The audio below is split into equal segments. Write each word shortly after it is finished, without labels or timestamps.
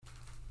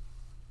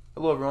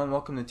Hello everyone,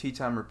 welcome to Tea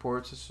Time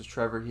Reports. This is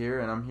Trevor here,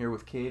 and I'm here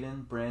with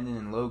Caden, Brandon,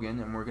 and Logan,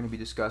 and we're going to be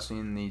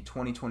discussing the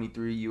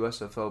 2023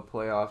 USFL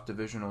Playoff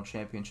Divisional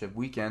Championship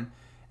weekend.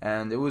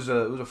 And it was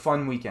a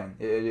fun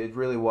weekend. It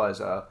really was.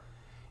 To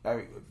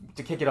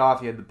kick it off,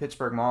 you had the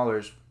Pittsburgh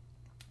Maulers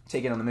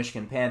taking on the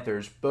Michigan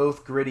Panthers.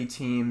 Both gritty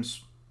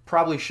teams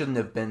probably shouldn't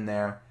have been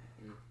there.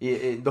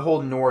 The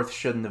whole North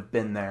shouldn't have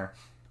been there.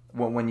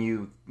 When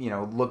you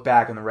look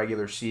back on the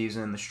regular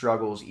season, the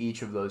struggles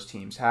each of those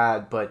teams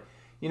had, but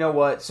you know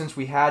what? Since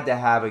we had to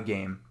have a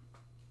game,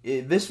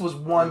 this was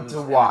one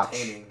to watch.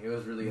 It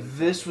was really entertaining.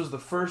 This was the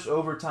first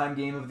overtime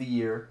game of the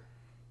year.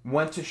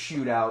 Went to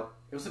shootout.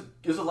 It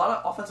was a lot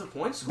of offensive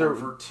points scored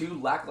for two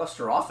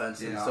lackluster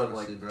offenses. Yeah, so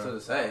honestly, to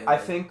say, I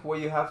think what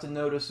you have to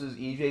notice is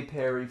E.J.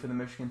 Perry for the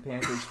Michigan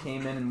Panthers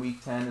came in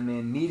Week 10 and they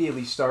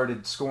immediately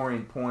started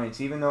scoring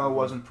points, even though it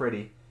wasn't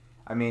pretty.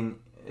 I mean,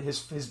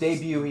 his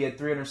debut, he had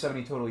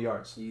 370 total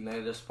yards. He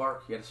ignited a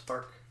spark. He had a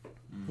spark.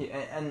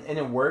 And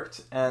it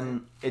worked,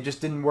 and it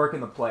just didn't work in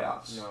the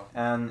playoffs. No.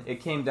 And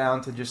it came down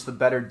to just the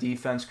better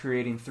defense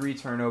creating 3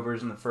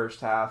 turnovers in the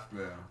first half.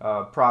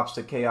 Yeah. Props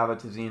to Keava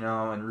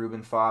Tizino and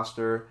Reuben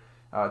Foster,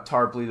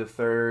 Tarpley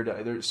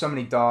III. There's so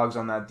many dogs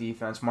on that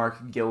defense.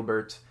 Mark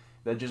Gilbert,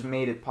 that just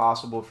made it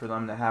possible for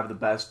them to have the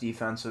best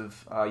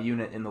defensive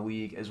unit in the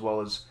league, as well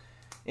as,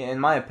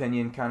 in my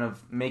opinion, kind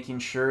of making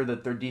sure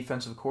that their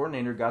defensive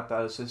coordinator got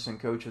the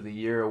Assistant Coach of the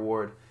Year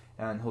award.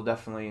 And he'll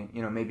definitely,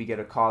 maybe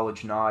get a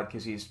college nod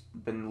because he's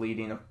been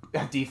leading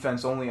a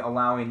defense only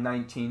allowing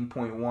 19.1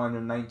 or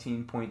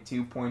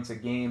 19.2 points a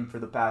game for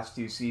the past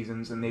 2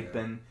 seasons, and they've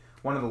been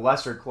one of the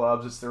lesser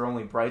clubs. It's their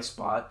only bright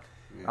spot.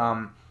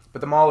 Yeah.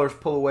 But the Maulers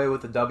pull away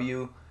with the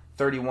W,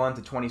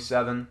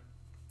 31-27.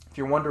 If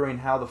you're wondering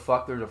how the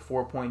fuck there's a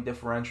 4-point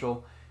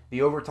differential,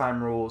 the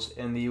overtime rules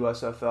in the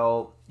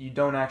USFL, you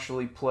don't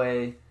actually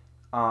play,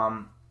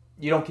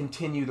 you don't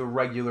continue the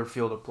regular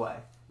field of play.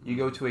 You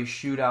go to a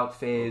shootout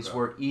phase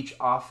where each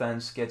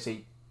offense gets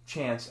a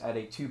chance at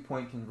a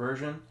 2-point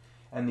conversion,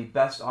 and the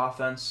best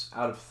offense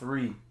out of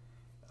 3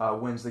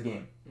 wins the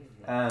game.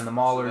 Mm-hmm. And the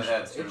Maulers...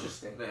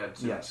 So they had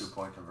two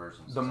 2-point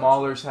conversions. The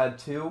Maulers had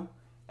 2,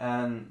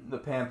 and the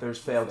Panthers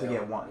failed to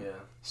get 1. Yeah.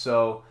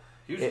 So...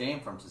 Huge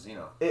game from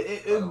Tizino,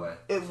 by the way.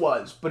 It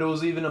was, but it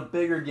was even a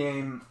bigger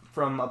game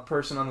from a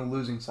person on the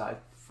losing side.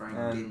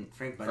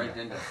 Frank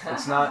Bunda.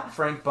 It's not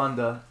Frank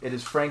Bunda. It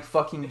is Frank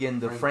fucking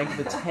Ginda. Frank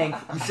the Tank.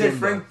 You said Ginda.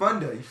 Frank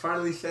Bunda. You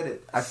finally said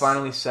it. I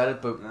finally said it,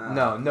 but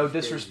no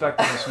disrespect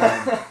to this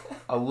man.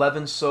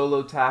 11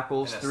 solo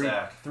tackles,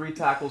 three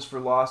tackles for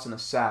loss, and a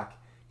sack.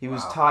 He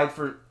was tied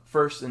for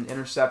first in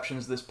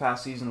interceptions this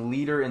past season,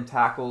 leader in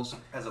tackles.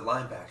 As a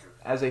linebacker.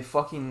 As a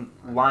fucking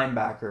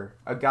linebacker.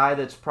 A guy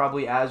that's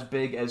probably as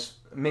big as,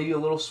 maybe a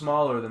little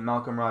smaller than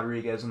Malcolm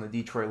Rodriguez and the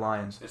Detroit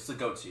Lions. It's the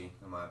goatee,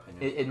 in my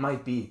opinion. It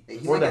might be.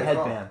 Or the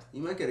headband. He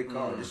might get a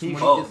call. He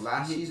did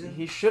last season.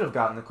 He should have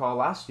gotten the call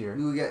last year.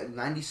 We would get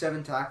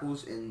 97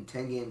 tackles in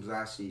 10 games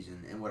last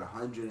season, and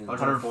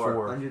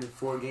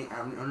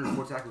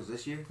 104 tackles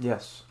this year?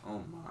 Yes.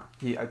 Oh my.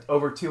 He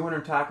over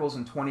 200 tackles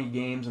in 20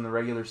 games in the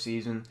regular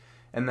season.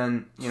 And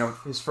then,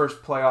 his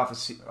first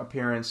playoff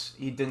appearance,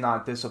 he did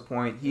not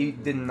disappoint. He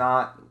did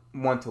not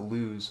want to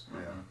lose. Yeah.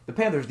 The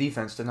Panthers'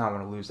 defense did not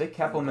want to lose. They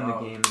kept them in the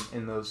game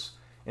in those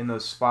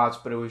spots,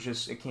 but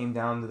it came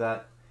down to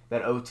that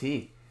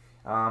OT.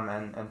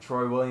 And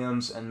Troy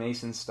Williams and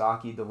Mason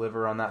Stockey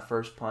deliver on that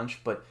first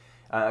punch. But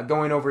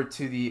going over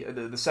to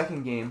the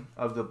second game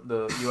of the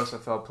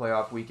USFL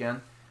playoff weekend,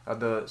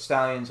 the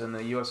Stallions and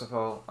the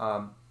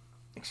USFL.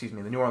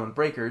 The New Orleans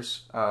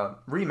Breakers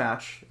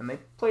rematch, and they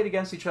played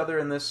against each other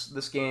in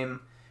this game,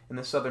 in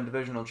the Southern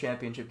Divisional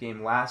Championship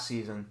game last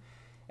season,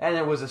 and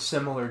it was a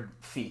similar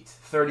feat,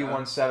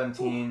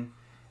 31-17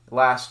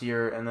 last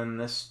year, and then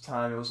this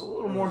time it was a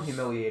little more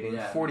humiliating,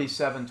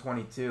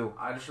 47-22.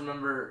 I just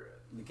remember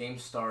the game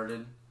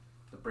started,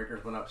 the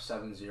Breakers went up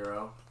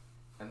 7-0,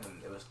 and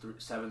then it was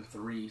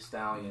 7-3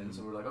 Stallions,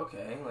 and we're like,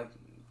 okay,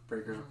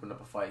 Breakers opened up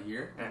a fight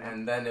here,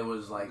 and then it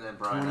was like then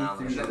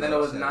it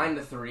was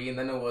 9-3, and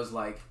then it was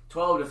like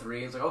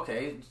 12-3. It's like,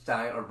 okay,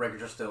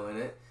 Breakers are still in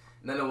it.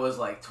 And then it was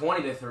like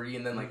 20-3,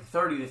 and then like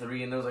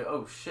 30-3, and it was like,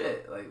 oh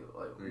shit,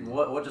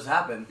 what just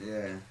happened?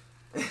 Yeah.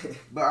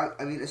 But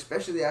I mean,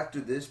 especially after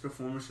this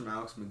performance from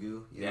Alex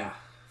Magoo,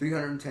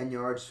 310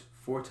 yards,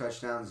 4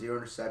 touchdowns,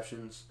 0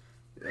 interceptions,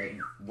 5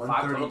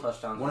 total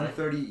touchdowns,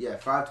 130,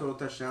 5 total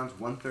touchdowns,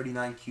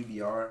 139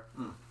 QBR.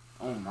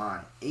 Oh my.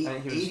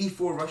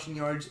 84 rushing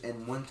yards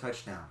and 1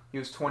 touchdown. He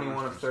was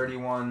 21 of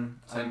 31.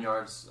 10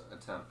 yards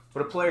attempt.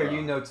 But a player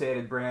you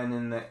notated,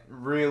 Brandon, that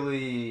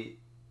really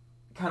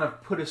kind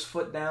of put his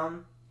foot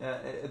down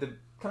at the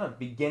kind of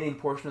beginning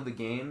portion of the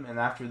game, and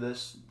after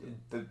this,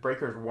 the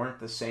Breakers weren't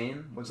the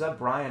same, was that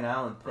Brian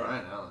Allen pick.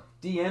 Brian Allen.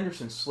 D.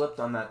 Anderson slipped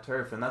on that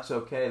turf, and that's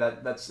okay.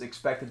 That's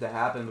expected to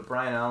happen, but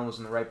Brian Allen was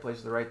in the right place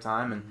at the right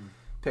time and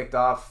picked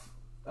off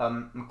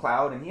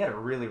McLeod, and he had a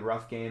really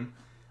rough game.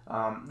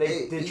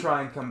 They did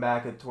try and come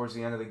back towards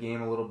the end of the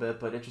game a little bit,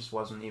 but it just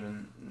wasn't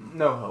even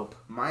no hope.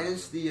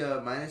 Minus the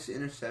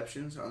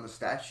interceptions on the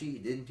stat sheet,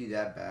 it didn't do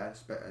that bad.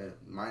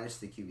 Minus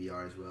the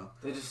QBR as well.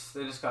 They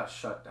just got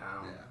shut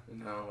down. Yeah.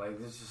 You know, like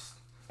it's just.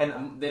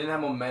 And they didn't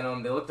have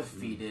momentum. They looked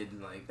defeated.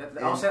 Like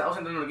that, I was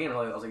saying during the game.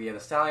 I was like, yeah, the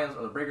Stallions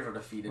or the Breakers are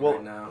defeated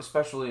right now.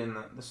 Especially in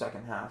the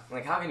second half.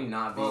 Like, how can you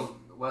not be? Well,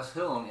 West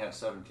Hill only had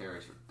 7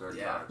 carries for 30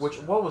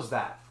 yards. What was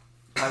that?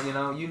 You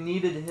know, you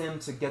needed him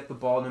to get the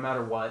ball no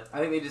matter what. I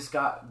think they just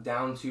got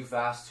down too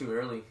fast, too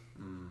early.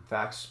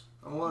 Facts.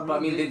 Well, I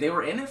mean, they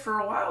were in it for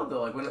a while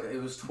though. Like when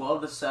it was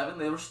 12-7,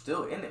 they were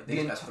still in it. They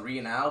just got 3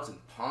 and outs and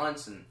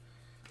punts and.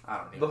 I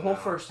don't even know. The whole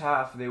first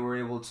half, they were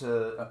able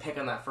to... A pick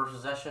on that first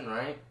possession,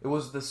 right? It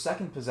was the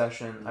second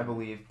possession, I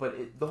believe.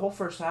 But the whole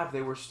first half,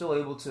 they were still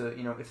able to,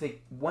 you know, if they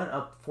went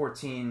up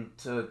 14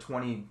 to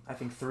 20, I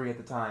think 3 at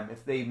the time,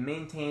 if they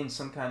maintained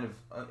some kind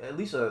of, at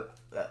least an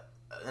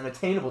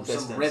attainable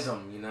distance. Some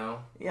rhythm, you know?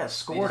 Yeah,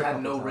 scored they just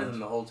had no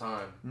rhythm the whole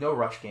time. No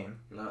rush game.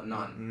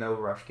 None. No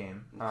rush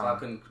game. Cloud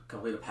couldn't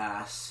complete a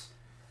pass.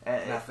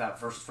 After that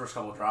first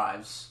couple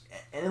drives.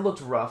 And it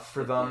looked rough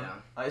for them,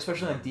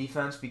 especially on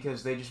defense,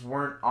 because they just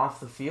weren't off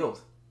the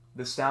field.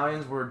 The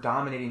Stallions were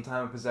dominating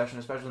time of possession,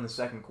 especially in the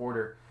second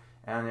quarter,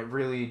 and it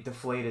really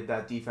deflated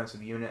that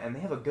defensive unit. And they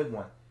have a good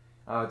one.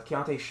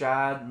 Keontae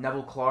Shad,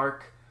 Neville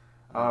Clark,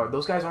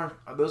 those guys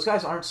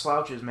aren't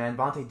slouches, man.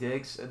 Vontae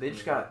Diggs, they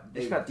just got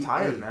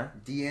tired, man.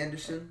 D.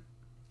 Anderson,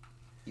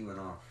 he went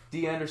off.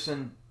 D.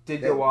 Anderson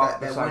did go off.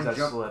 Besides that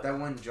slip, that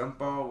one jump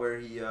ball where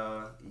he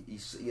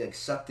like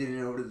sucked it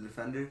in over to the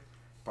defender.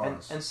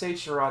 And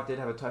Sage Surratt did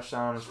have a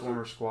touchdown on his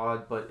former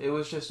squad, but it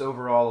was just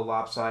overall a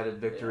lopsided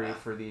victory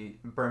for the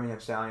Birmingham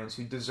Stallions,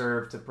 who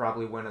deserved to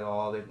probably win it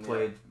all. They've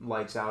played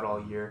lights out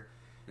all year.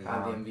 The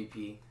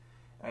MVP.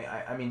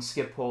 I mean,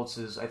 Skip Holtz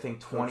is, I think,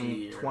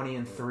 20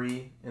 and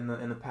 3 in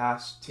the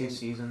past 2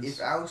 seasons.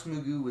 If Alex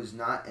Magoo was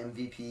not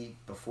MVP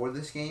before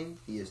this game,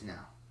 he is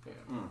now. Yeah.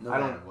 No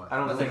matter what. I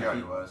don't think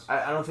he was.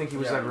 I don't think he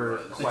was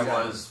ever. He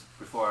was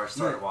before I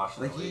started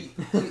watching the league.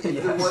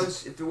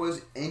 If there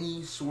was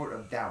any sort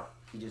of doubt,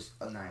 he just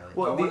annihilated.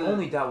 Well, the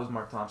only doubt was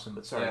Mark Thompson,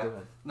 but sorry, go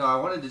ahead. No, I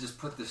wanted to just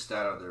put this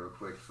stat out there real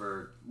quick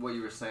for what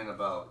you were saying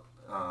about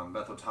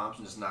Bethel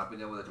Thompson just not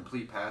being able to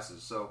complete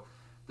passes. So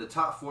the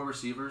top 4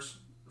 receivers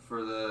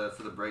for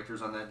the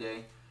Breakers on that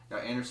day,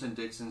 Anderson,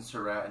 Dixon,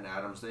 Surratt, and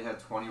Adams, they had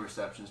 20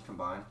 receptions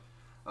combined.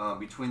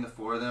 Between the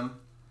 4 of them,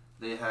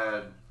 they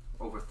had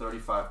over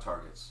 35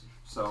 targets.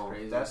 So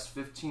that's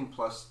 15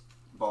 plus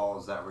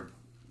balls that were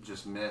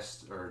just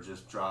missed or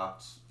just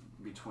dropped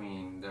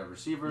between the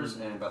receivers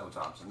and Bethel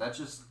Thompson.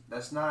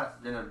 That's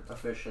not gonna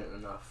efficient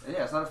enough.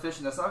 Yeah, it's not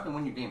efficient. That's not gonna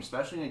win your game,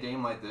 especially in a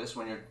game like this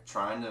when you're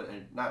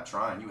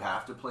you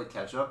have to play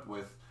catch up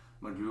with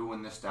Magoo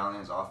and this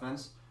Stallions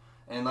offense.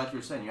 And like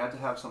you're saying, you have to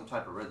have some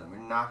type of rhythm.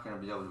 You're not going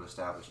to be able to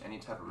establish any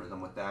type of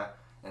rhythm with that,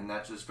 and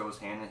that just goes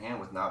hand in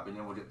hand with not being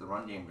able to get the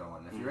run game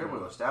going. If you're able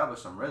to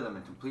establish some rhythm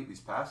and complete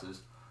these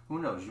passes,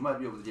 who knows? You might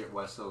be able to get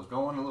West Hills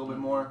going a little bit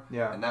more,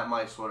 and that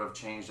might sort of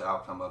change the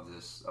outcome of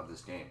this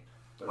game.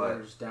 But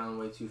they're just down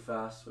way too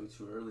fast, way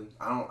too early.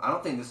 I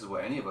don't think this is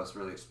what any of us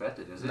really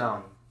expected, is it?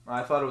 No.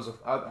 I thought it was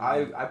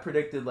I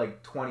predicted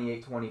like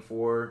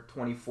 28-24,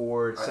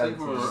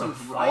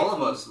 24-17. All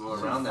of us were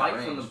around that range.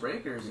 Fight from the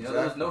Breakers, you know,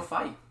 there was no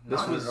fight.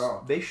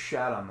 They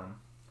shat on them.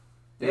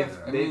 These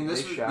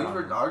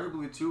were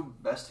arguably 2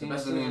 best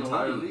teams in the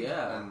entire league.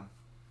 Yeah.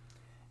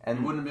 And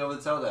you wouldn't be able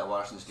to tell that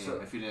watching this game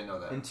if you didn't know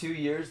that. In 2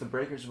 years, the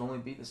Breakers have only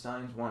beat the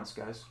Stallions once,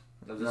 guys.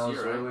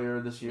 Earlier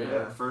this year.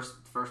 Yeah, first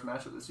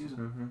matchup this season.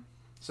 Mm-hmm.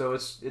 So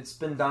it's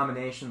been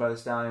domination by the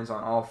Stallions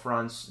on all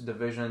fronts,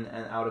 division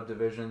and out of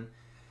division.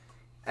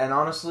 And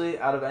honestly,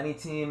 out of any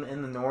team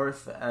in the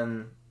North,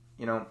 and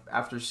you know,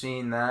 after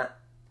seeing that,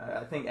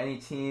 I think any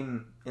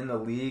team in the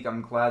league,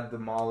 I'm glad the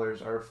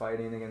Maulers are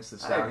fighting against the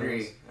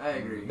Stallions. I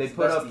agree. They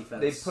put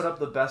up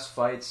the best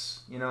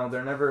fights. You know,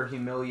 they're never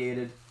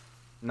humiliated.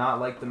 Not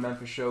like the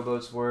Memphis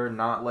Showboats were.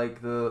 Not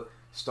like the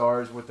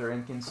Stars with their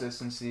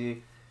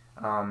inconsistency.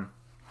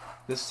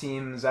 This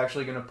team is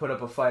actually going to put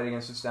up a fight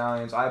against the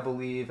Stallions, I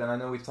believe, and I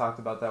know we've talked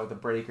about that with the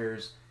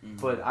Breakers,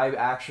 but I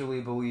actually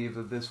believe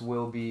that this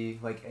will be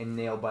like a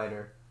nail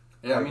biter.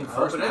 Yeah, I mean,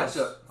 first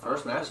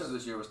matchup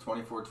this year was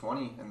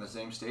 24-20 in the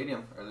same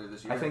stadium earlier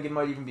this year. I think it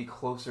might even be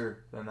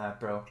closer than that,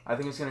 bro. I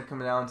think it's going to come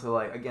down to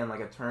like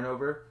a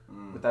turnover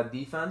with that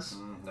defense,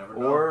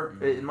 or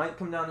it might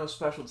come down to a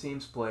special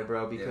teams play,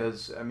 bro.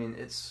 Because I mean,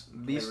 it's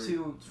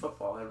two. It's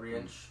football every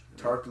inch.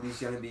 Tarpley's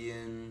going to be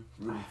in.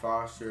 Ruben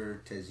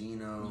Foster,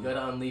 Tezino. You got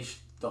to unleash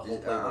the whole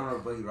play. I don't know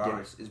if Boogie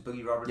Roberts is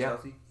Boogie Roberts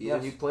healthy.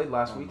 He played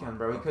last weekend,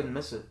 bro. He couldn't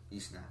miss it.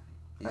 He's snapping.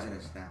 He's in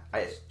a snap.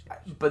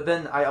 But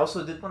then I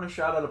also did want to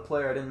shout out a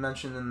player I didn't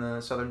mention in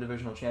the Southern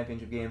Divisional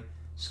Championship game,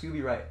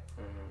 Scooby Wright.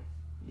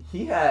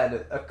 He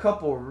had a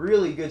couple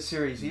really good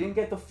series. He didn't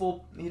get the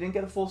full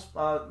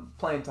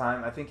playing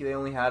time. I think they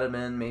only had him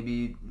in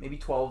maybe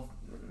 12,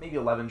 maybe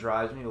 11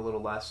 drives, maybe a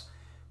little less.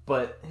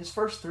 But his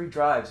first 3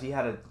 drives, he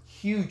had a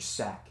huge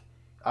sack,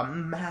 a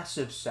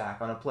massive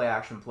sack on a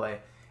play-action play.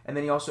 And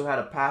then he also had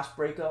a pass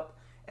breakup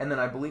and then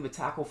I believe a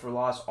tackle for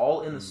loss,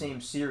 all in the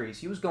same series.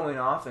 He was going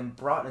off and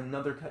brought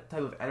another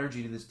type of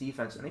energy to this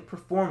defense, and they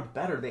performed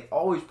better. They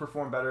always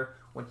perform better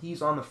when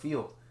he's on the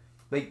field.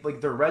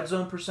 Like their red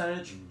zone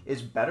percentage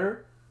is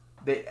better.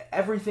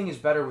 Everything is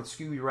better with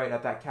Scooby Wright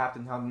at that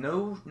captain helm.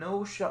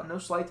 No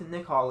slight to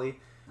Nate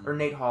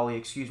Hawley,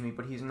 excuse me,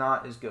 but he's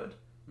not as good.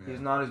 Yeah.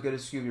 He's not as good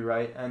as Scooby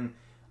Wright, and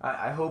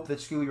I hope that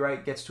Scooby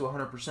Wright gets to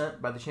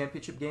 100% by the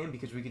championship game,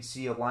 because we could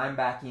see a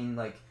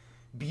linebacking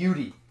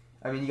beauty.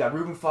 I mean, you got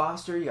Reuben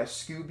Foster, you got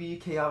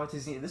Scooby,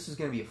 Keavatazine. This is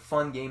going to be a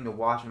fun game to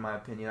watch, in my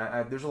opinion.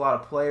 There's a lot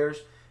of players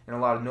and a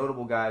lot of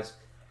notable guys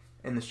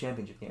in this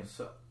championship game.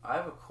 So I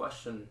have a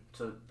question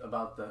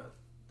about the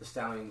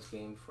Stallions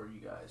game for you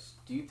guys.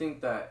 Do you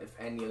think that if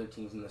any other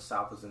teams in the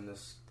South was in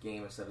this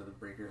game instead of the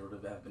Breakers,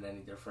 would have been any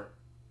different?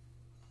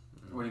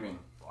 What do you mean?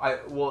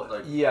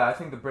 I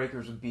think the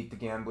Breakers would beat the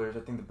Gamblers.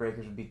 I think the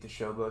Breakers would beat the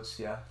Showboats.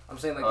 Yeah, I'm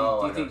saying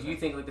do you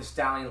think the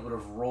Stallions would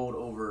have rolled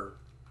over?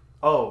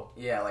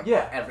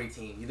 Every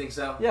team. You think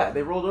so? Yeah,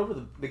 they rolled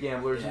over the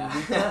Gamblers in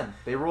Week 10.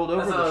 They rolled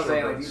over the Showboats. That's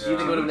what I'm saying. Do you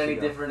think it would have been any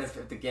different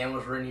if the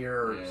Gamblers were in here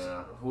or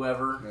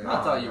whoever? Yeah.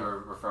 I thought you were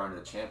referring to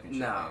the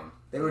championship game.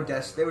 They were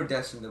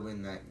destined to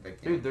win that game.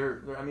 Dude,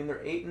 they're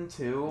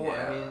 8-2.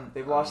 Yeah. I mean,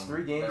 they've lost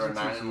 3 games. They were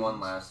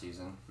 9-1 last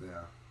season.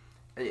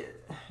 Yeah.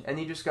 And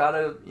you just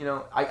gotta,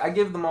 I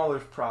give them all their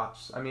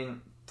props. I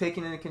mean,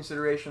 taking into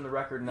consideration the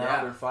record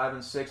now, they're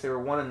 5-6. They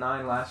were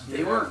 1-9 last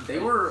year. They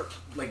were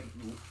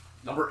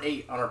number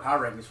 8 on our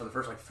power rankings for the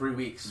first 3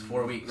 weeks,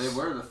 4 weeks. They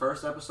were. The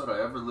first episode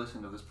I ever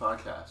listened to this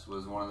podcast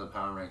was one of the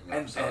power ranking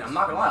episodes. And I'm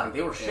not gonna lie,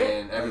 they were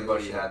shit. And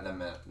everybody had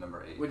them at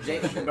number 8. With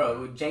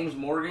James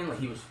Morgan,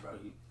 he was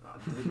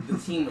the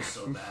team was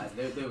so bad.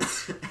 They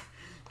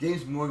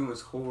James Morgan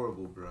was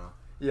horrible, bro.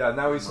 Yeah,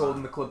 now he's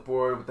holding the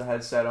clipboard with the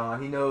headset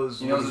on. He knows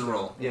his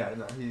role. Yeah,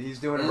 no, he's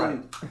doing it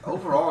right.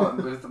 Overall,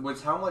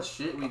 with how much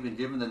shit we've been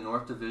giving the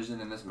North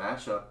Division in this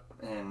matchup,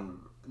 and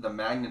the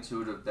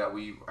magnitude of that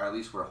we at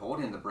least were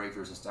holding the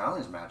Breakers and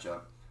Stallions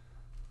matchup,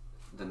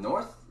 the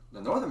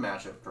Northern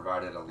matchup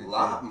provided a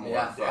lot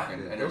more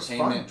fucking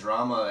entertainment,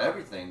 drama,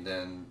 everything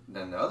than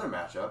the other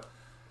matchup.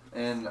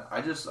 And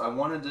I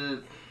wanted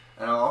to,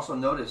 and I also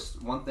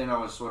noticed one thing I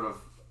was sort of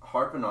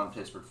harping on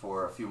Pittsburgh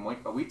for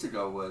a week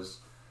ago was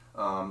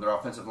their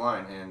offensive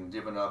line, and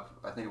giving up,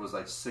 I think it was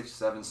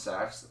 6-7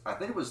 sacks. I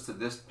think it was to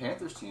this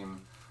Panthers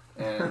team.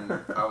 And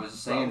I was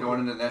saying going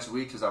into the next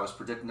week, because I was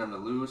predicting them to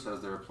lose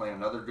as they were playing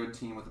another good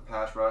team with the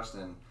pass rush,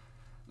 and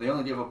they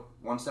only gave up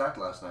 1 sack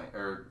last night,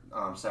 or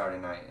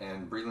Saturday night,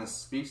 and Breland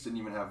Speaks didn't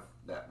even have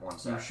that 1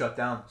 sack. You were shut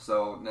down.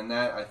 So, and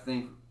that, I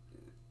think,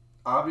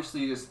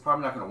 obviously is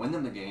probably not going to win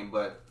them the game,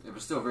 but it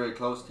was still very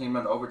close, came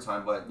down to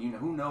overtime, but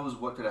who knows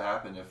what could have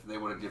happened if they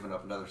would have given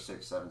up another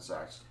 6-7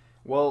 sacks.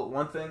 Well,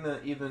 one thing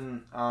that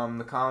even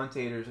the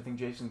commentators, I think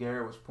Jason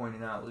Garrett was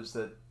pointing out, was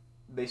that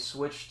they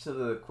switched to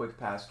the quick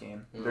pass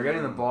game. They're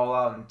getting the ball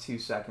out in 2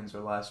 seconds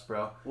or less,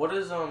 bro. What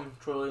is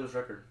Troy Williams'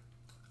 record?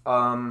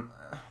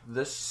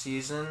 This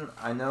season,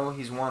 I know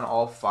he's won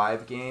all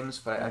 5 games,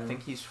 but I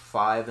think he's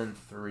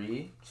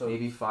 5-3, so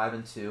maybe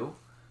 5-2.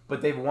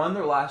 But they've won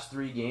their last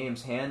 3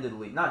 games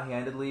handedly. Not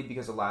handedly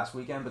because of last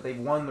weekend, but they've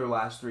won their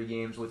last 3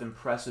 games with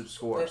impressive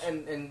scores.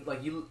 And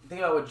you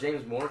think about what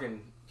James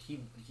Morgan,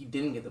 he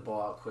didn't get the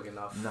ball out quick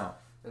enough. No.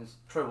 And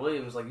Troy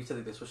Williams, like you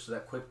said, they switched to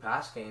that quick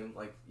pass game.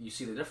 You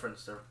see the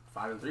difference. They're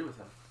 5-3 with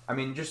him. I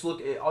mean, just look.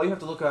 All you have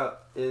to look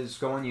up is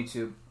go on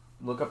YouTube,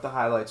 look up the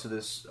highlights of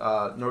this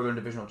Northern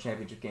Divisional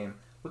Championship game.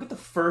 Look at the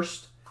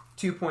first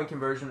 2-point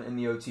conversion in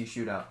the OT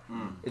shootout.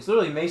 It's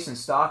literally Mason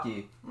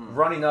Stockey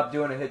running up,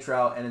 doing a hitch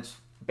route, and it's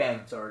bang.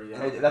 It's already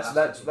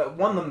that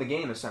won them the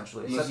game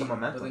essentially. It set the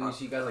momentum. But then you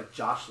see guys like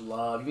Josh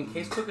Love, even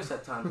Case Cookus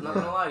at times. I'm not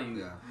gonna lie to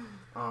you.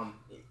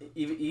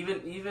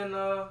 Even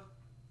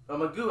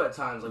Magoo at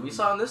times. We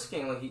saw in this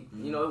game,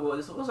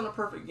 this wasn't a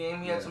perfect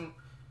game. He had some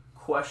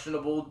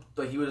questionable,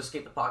 he would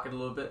escape the pocket a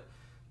little bit.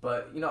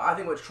 But I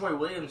think with Troy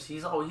Williams,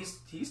 he's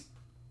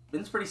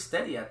been pretty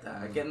steady at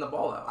that, at getting the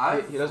ball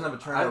out. He doesn't have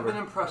a turnover. I've been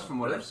impressed from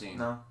what I've seen.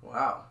 No.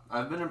 Wow.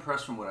 I've been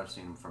impressed from what I've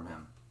seen from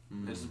him.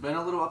 It's been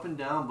a little up and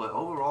down, but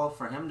overall,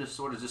 for him to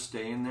sort of just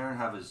stay in there and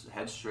have his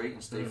head straight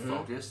and stay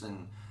focused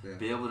and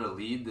be able to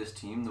lead this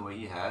team the way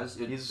he has,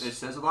 it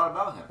says a lot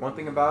about him. One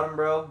thing about him,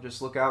 bro, just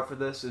look out for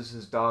this, is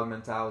his dog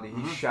mentality.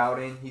 He's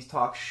shouting, he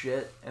talks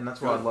shit, and that's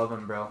why I love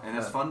him, bro. And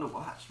it's fun to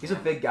watch. He's a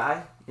big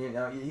guy.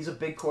 He's a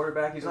big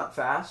quarterback. He's not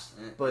fast,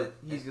 but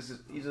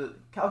he's a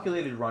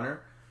calculated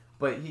runner.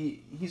 But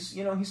he's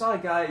not a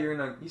guy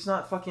he's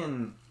not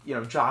fucking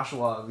Josh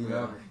Love.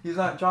 He's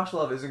not. Josh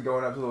Love isn't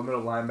going up to the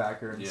middle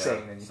linebacker and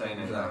saying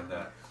anything like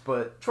that.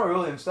 But Troy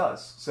Williams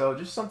does. So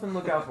just something to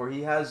look out for.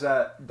 He has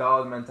that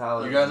dog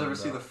mentality. You guys ever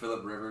see the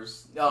Phillip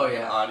Rivers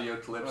audio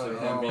clips of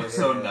him being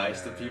so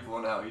nice to people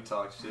and how he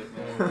talks shit,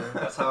 man?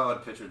 That's how I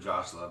would picture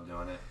Josh Love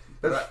doing it.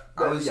 I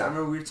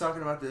remember we were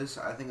talking about this,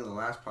 I think in the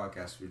last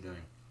podcast we were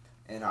doing.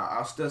 And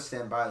I'll still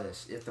stand by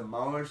this. If the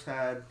Maulers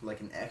had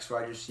an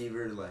ex-wide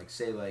receiver,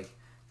 say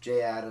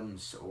Jay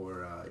Adams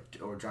or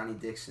Johnny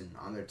Dixon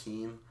on their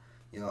team,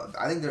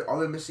 I think all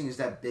they're missing is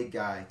that big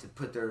guy to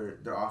put their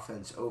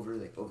offense over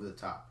the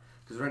top.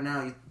 Because right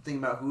now, you think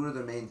about who are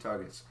their main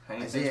targets.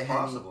 Isaiah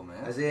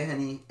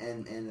Henney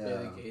and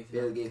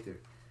Bailey Gaither.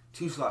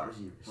 2 slot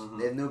receivers. Mm-hmm.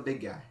 They have no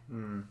big guy.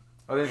 Mm.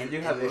 Oh, they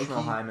do have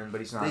Ishmael Hyman,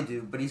 but he's not. They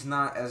do, but he's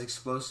not as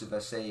explosive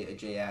as, say, a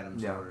Jay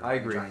Adams or I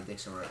agree. Johnny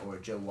Dixon or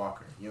Joe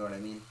Walker. You know what I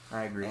mean?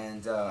 I agree.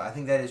 And I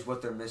think that is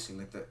what they're missing.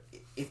 Like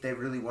if they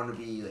really want to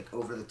be like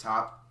over the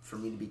top, for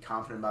me to be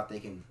confident about they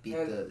can beat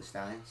the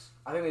Stallions.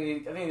 I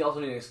think they also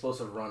need an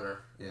explosive runner.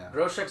 Yeah.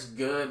 Groshek's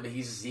good, but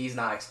he's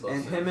not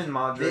explosive. And him and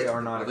Madre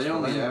are not. They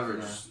only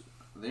average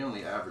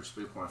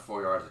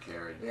 3.4 yards a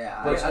carry.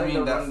 Yeah, I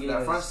mean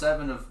that front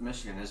seven of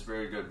Michigan is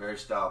very good, very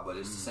stout, but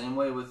it's the same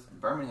way with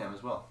Birmingham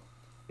as well.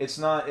 It's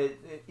not.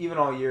 Even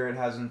all year, it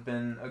hasn't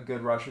been a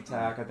good rush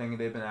attack. I think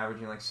they've been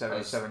averaging like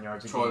 77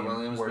 yards a game. Troy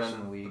Williams worse been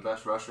in the league. The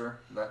best rusher,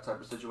 that type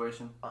of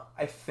situation.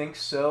 I think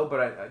so,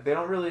 but they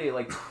don't really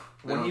like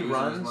when he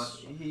runs.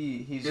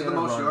 He did the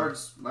most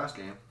yards last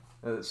game.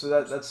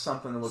 So that's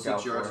something to look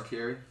out for. 6 yards a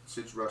carry,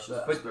 6 rushes.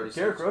 But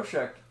Garrett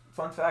Groshek,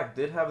 fun fact,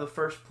 did have the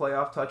first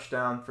playoff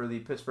touchdown for the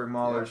Pittsburgh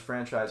Maulers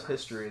franchise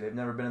history. They've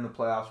never been in the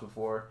playoffs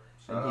before.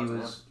 And he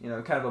was,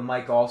 kind of a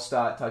Mike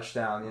Allstott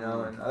touchdown,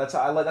 and that's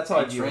how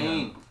I view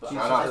him.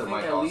 I think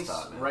at least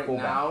right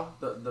now,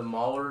 the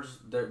Maulers,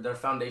 their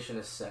foundation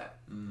is set.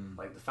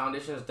 Like the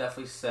foundation is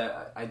definitely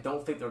set. I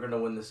don't think they're going to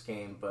win this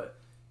game, but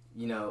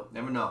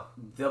never know.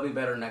 They'll be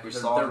better next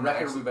year. Their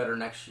record will be better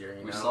next year.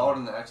 We saw it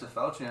in the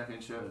XFL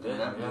championship and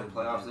the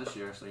playoffs this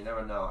year, so you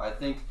never know. I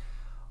think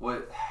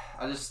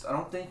I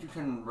don't think you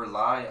can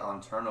rely on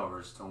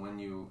turnovers to win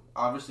you.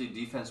 Obviously,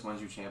 defense wins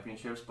you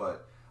championships,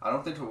 but I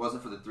don't think if it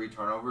wasn't for the 3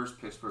 turnovers,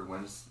 Pittsburgh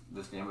wins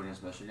this game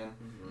against Michigan.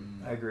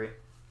 Mm-hmm. I agree.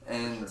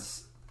 And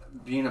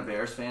being a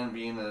Bears fan,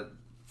 being a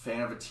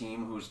fan of a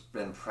team who's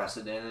been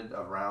precedented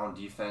around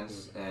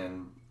defense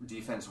and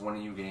defense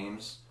winning you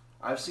games,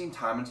 I've seen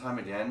time and time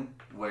again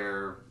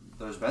where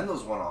there's been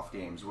those one-off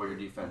games where your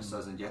defense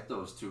doesn't get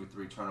those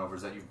 2-3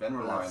 turnovers that you've been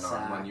relying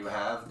on when you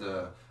have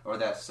or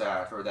that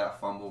sack or that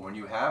fumble, when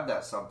you have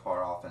that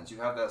subpar offense, you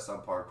have that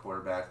subpar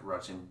quarterback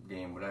rushing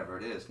game, whatever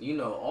it is. You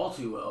know all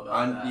too well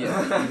about that.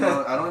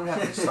 Yeah, I don't even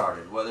have to get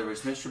started. Whether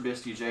it's Mitch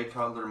Trubisky, Jay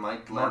Cutler,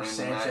 Mike Lennon, Mark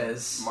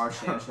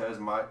Sanchez,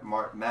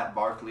 Matt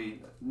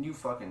Barkley, you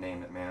fucking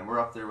name it, man. We're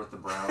up there with the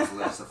Browns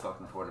list of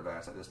fucking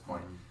quarterbacks at this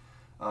point.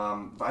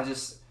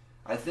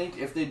 I think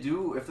if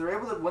they're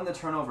able to win the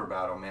turnover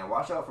battle, man,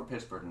 watch out for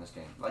Pittsburgh in this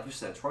game. Like you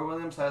said, Troy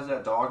Williams has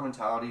that dog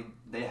mentality.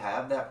 They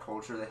have that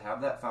culture. They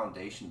have that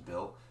foundation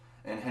built,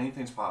 and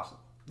anything's possible.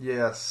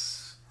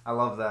 Yes, I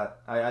love that.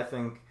 I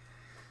think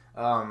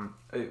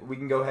we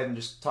can go ahead and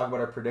just talk about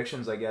our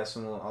predictions, I guess,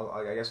 and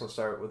I guess we'll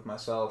start with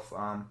myself.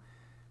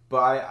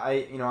 But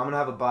I'm gonna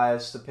have a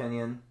biased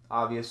opinion,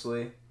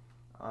 obviously.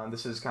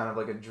 This is kind of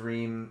like a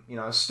dream,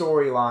 a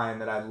storyline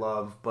that I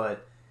love,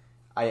 but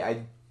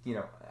I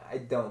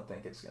don't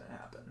think it's going to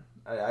happen.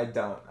 I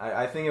don't.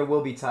 I think it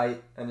will be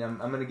tight, and I'm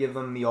going to give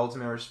them the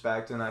ultimate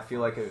respect, and I feel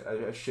like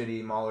a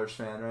shitty Maulers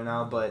fan right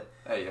now, but...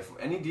 Hey, if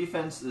any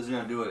defense is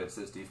going to do it, it's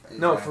this defense.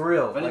 No, for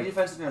real. If any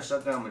defense is going to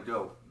shut down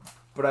McGill.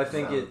 But I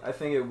think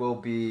it will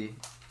be...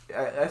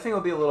 I think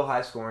it'll be a little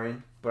high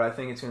scoring, but I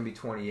think it's going to be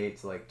 28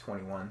 to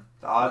 21.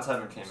 The odds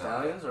haven't came out.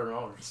 Stallions or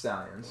Maulers?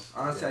 Stallions.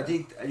 Honestly, I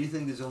do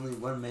think there's only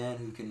one man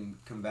who can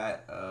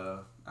combat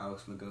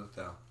Alex McGill,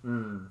 though.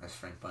 That's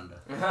Frank Bunda.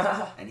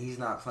 And he's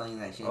not playing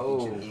that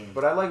championship game.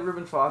 But I like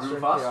Reuben Foster.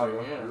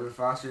 Reuben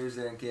Foster is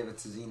there and gave it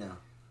to Zeno.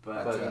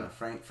 But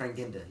Frank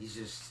Ginda,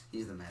 he's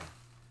the man.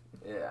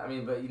 Yeah,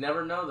 but you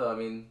never know, though.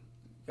 You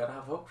gotta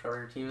have hope. Trevor,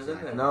 your team is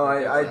in there. No,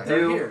 I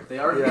do. They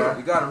are here.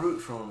 You gotta root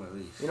for them at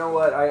least. You know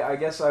what? I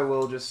guess I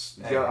will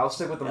just go. I'll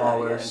stick with the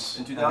Maulers.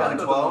 In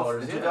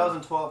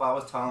 2012, I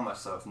was telling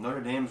myself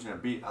Notre Dame's gonna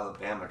beat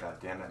Alabama.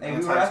 Goddammit.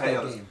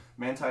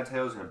 Manti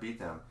Te'o's gonna beat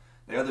them.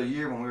 The other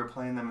year when we were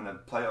playing them in the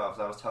playoffs,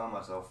 I was telling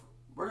myself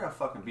we're gonna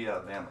fucking beat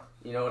Alabama.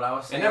 You know what I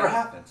was saying? It never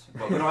happened.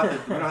 But we don't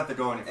have to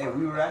go any further. Hey,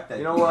 we were at that.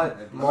 You know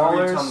what?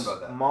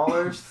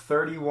 Maulers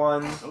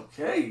 31.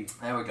 Okay,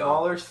 there we go.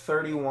 Maulers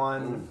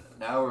 31. Ooh,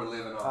 now we're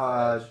living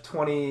off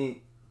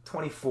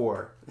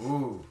 24.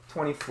 Ooh.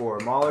 24.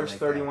 Maulers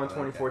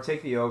 31-24.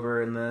 Take the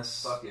over in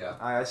this. Fuck yeah.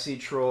 I see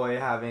Troy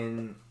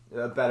having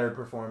a better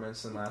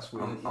performance than last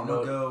week. I'm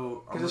gonna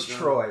go because it's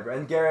Troy,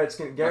 and Garrett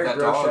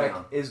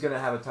Groshek is gonna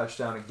have a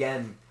touchdown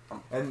again,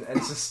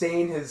 and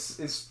sustain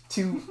his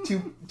two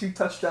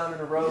touchdown in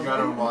a row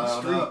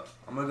streak.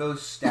 I'm gonna go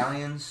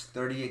Stallions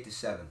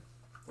 38-7.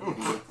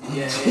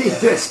 Yeah.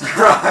 Jesus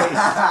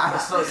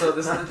Christ! So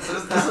this is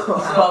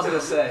what I was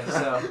gonna say.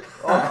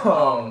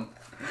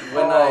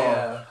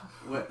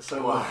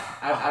 So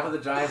after the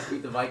Giants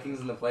beat the Vikings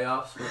in the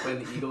playoffs, we're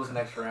playing the Eagles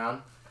next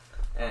round.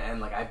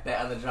 And I bet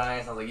on the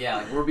Giants. I was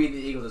like, we're beating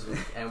the Eagles this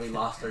week, and we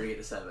lost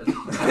 38-7.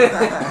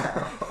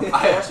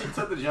 I actually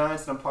took the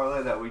Giants in a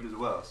parlay that week as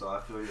well, so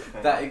I feel your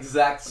pain. That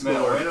exact score.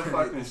 Man, way to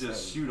fucking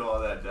just shoot all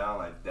that down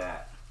like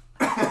that.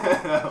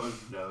 That was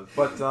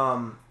But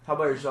how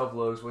about yourself,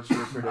 Lowe's? What's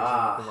your prediction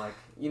looking like?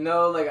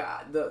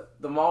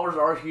 The Maulers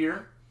are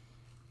here,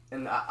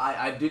 And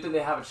I do think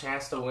they have a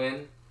chance to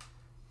win,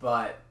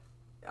 but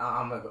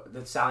I'm gonna go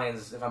the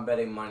Stallions. If I'm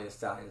betting money, the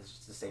Stallions is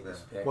just the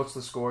safest pick. What's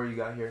the score you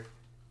got here?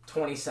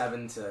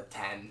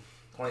 27-10,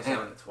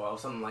 27-12,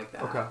 something like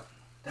that. Okay.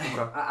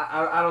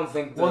 I don't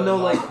think. Well, no,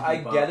 like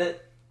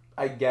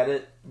I get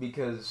it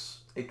because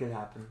it could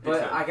happen.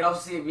 But I could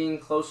also see it being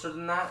closer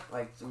than that,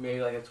 like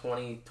maybe like a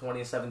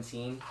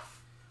 20-17.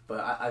 But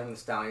I think the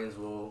Stallions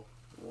will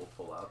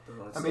pull out.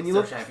 I mean, you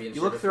look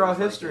throughout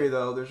history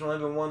though. There's only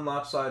been one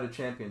lopsided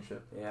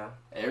championship. Yeah.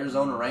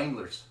 Arizona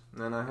Wranglers.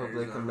 And I hope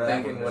they come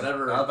back. In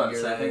whatever. I was about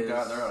to say they're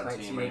not on a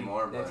team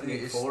anymore, but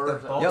it's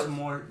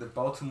the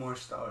Baltimore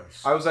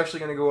Stars. I was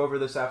actually going to go over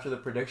this after the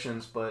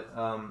predictions, but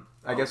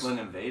I guess Oakland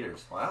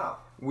Invaders. Wow.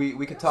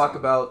 We could talk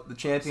about the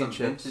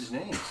championships. Some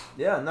vintage names.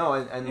 Yeah, no,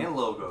 and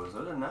logos.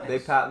 Those are nice. They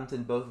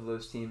patented both of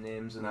those team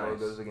names and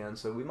logos again,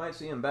 so we might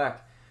see them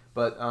back.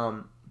 But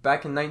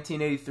back in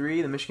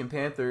 1983, the Michigan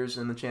Panthers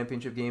in the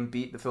championship game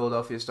beat the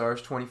Philadelphia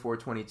Stars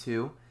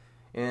 24-22.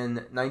 In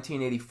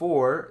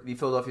 1984, the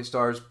Philadelphia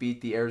Stars beat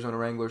the Arizona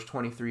Wranglers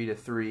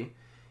 23-3.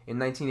 In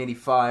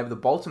 1985, the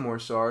Baltimore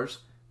Stars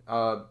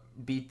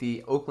beat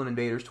the Oakland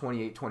Invaders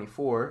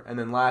 28-24. And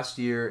then last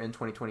year in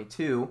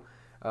 2022,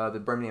 the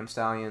Birmingham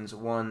Stallions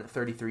won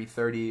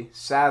 33-30.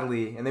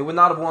 Sadly, and they would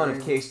not have won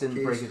if Case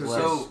didn't break his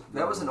leg. So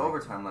that was in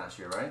overtime last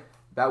year, right?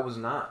 That was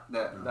not.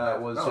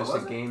 That was just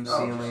a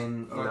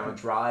game-sealing,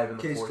 drive in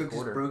the fourth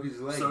quarter. Broke his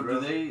leg. So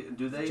do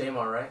they?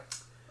 Jamar, right?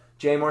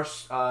 Jamar,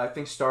 I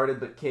think,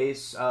 started, but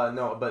Case,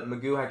 no, but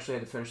Magoo actually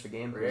had to finish the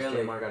game because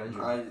Really? Jamar got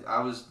injured.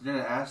 I was going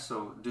to ask,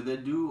 so do they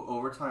do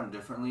overtime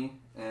differently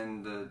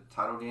in the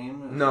title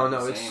game? No,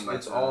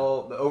 it's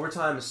all, the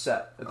overtime is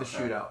set at the Okay.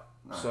 shootout.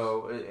 Nice.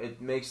 So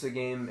it makes the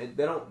game,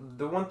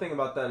 the one thing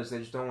about that is they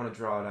just don't want to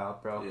draw it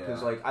out, bro.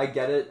 Because, Yeah. I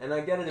get it, and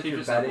I get it if Keep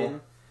you're it simple.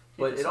 betting.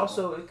 But it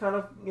also, it kind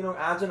of,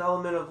 adds an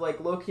element of,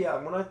 low-key,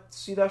 when I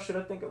see that shit,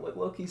 I think of,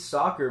 low-key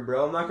soccer,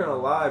 bro. I'm not going to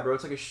lie, bro.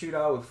 It's like a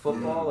shootout with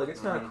football. It's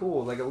kind of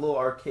cool. Like a little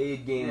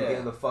arcade game,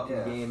 getting the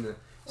fucking game to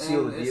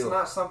seal the deal. It's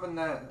not something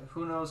that,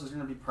 who knows, is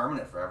going to be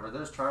permanent forever.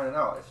 They're just trying it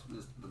out. If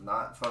it's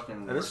not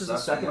fucking And this is the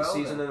second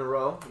season in a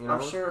row,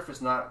 I'm sure if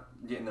it's not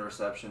getting the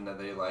reception that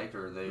they like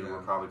or they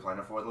were probably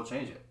planning for, they'll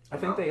change it. I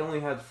think they only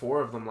had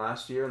 4 of them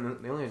last year,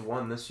 and they only had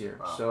 1 this year.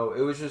 Wow. So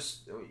it was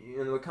just,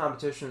 the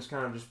competition's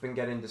kind of just been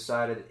getting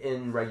decided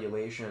in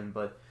regulation.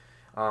 But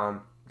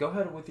go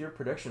ahead with your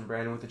prediction,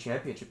 Brandon, with the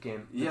championship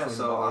game. Yeah, between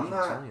so the Maulers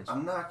and Stallions.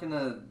 I'm not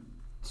gonna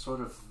sort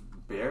of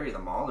bury the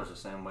Maulers the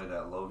same way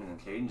that Logan and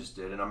Caden just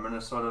did, and I'm gonna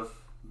sort of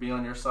be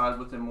on your side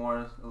with it more,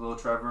 a little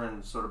Trevor,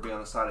 and sort of be on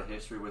the side of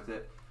history with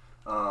it.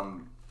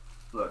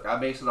 Look, I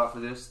base it off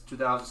of this.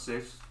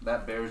 2006,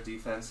 that Bears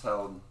defense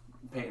held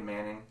Peyton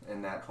Manning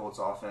and that Colts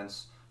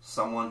offense.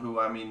 Someone who,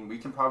 we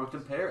can probably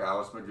compare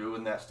Alex Magoo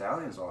and that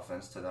Stallions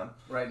offense to them.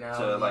 Right now,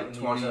 to in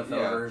 20, the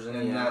USFL version,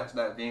 and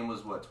that game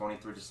was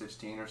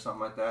 23-16 or something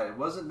like that. It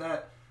wasn't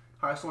that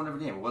high scoring of a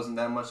game. It wasn't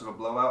that much of a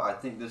blowout. I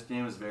think this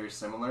game is very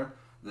similar.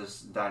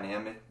 This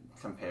dynamic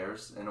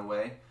compares in a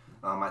way.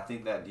 I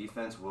think that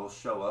defense will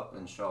show up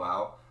and show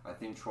out. I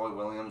think Troy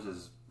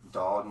Williams'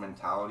 dog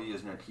mentality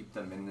is going to keep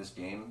them in this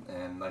game.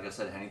 And like I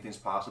said, anything's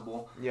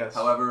possible. Yes.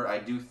 However, I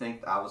do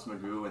think Alex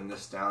Magoo and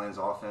this Stallions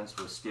offense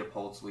with Skip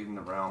Holtz leading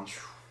the realm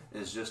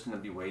is just going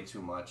to be way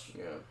too much.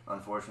 Yeah.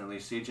 Unfortunately,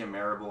 CJ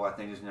Marable, I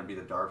think, is going to be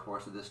the dark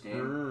horse of this game.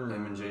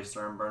 Him and Jay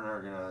Sternberner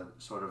are going to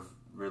sort of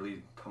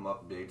really come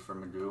up big for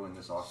Magoo in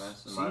this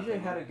offense.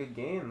 CJ had a good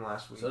game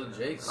last week. So did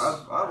Jake.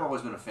 I've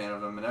always been a fan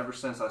of him, and ever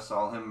since I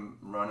saw him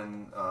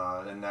running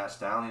in that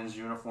Stallions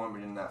uniform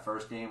in that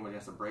first game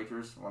against the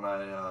Breakers, when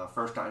I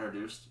first got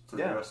introduced to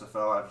the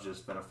USFL, I've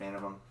just been a fan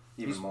of him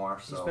even more.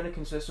 So. He's been a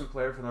consistent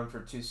player for them for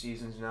 2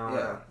 seasons now.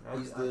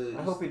 Yeah.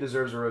 I hope he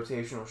deserves a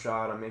rotational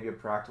shot on maybe a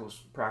practice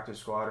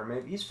squad, or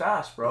maybe he's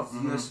fast, bro.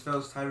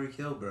 USFL's Tyreek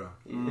Hill, bro.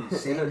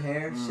 Same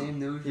hair, same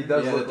nose. He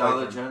does look the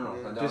Dollar like General.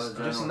 Yeah.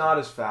 Just not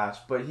as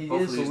fast, but he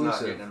Hopefully is elusive.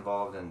 He's not getting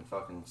involved in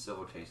fucking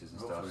civil cases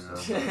and stuff.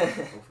 So.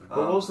 But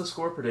what was the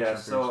score prediction? Yeah,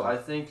 so I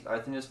think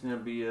it's going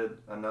to be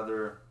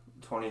another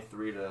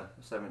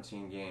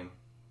 23-17 game.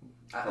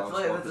 I feel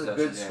like that's a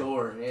good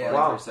score. Yeah.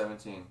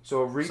 23-17.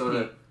 So a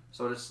repeat.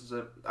 So this is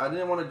I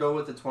didn't want to go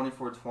with the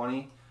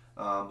 24-20,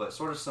 but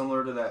sort of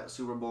similar to that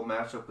Super Bowl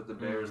matchup with the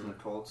Bears and the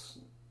Colts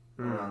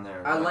around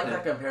there. I like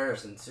that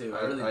comparison too.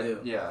 I really do.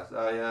 Yeah,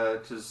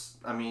 because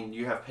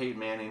you have Peyton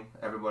Manning.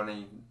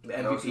 Everybody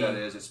knows MVP. who that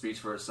is. It speaks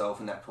for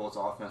itself in that Colts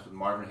offense with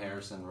Marvin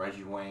Harrison,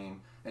 Reggie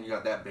Wayne, and you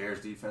got that Bears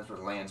defense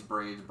with Lance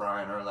Briggs,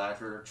 Brian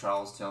Urlacher,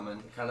 Charles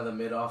Tillman. Kind of the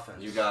mid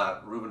offense. You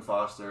got Reuben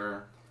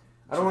Foster.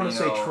 I don't want to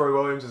say Troy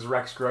Williams is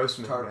Rex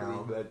Grossman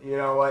now, but you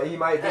know what? He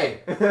might be.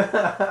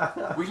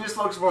 We can just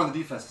focus more on the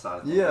defensive side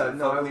of things. Yeah,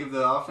 no. I leave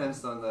the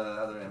offense on the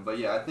other end. But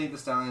yeah, I think the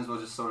Stallions will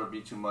just sort of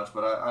be too much.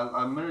 But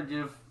I'm gonna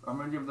give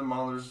the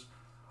Maulers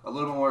a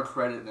little bit more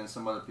credit than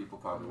some other people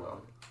probably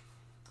will.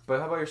 But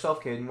how about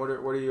yourself, Caden?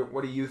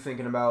 What are you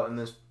thinking about in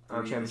this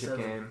championship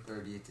game?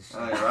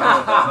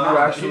 38-7. You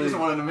actually just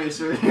wanted to make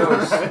sure.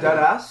 Dead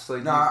ass?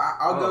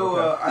 I'll go.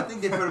 Okay. I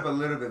think they put up a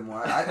little bit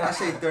more. I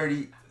say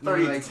 30.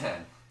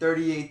 30-10.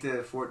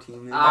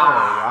 38-14. Oh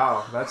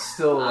wow, that's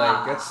still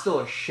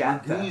a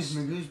shat.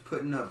 Magoo's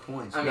putting up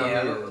points. I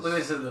mean, look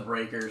at the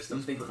Breakers.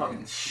 They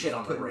fucking shit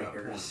on the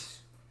Breakers.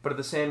 But at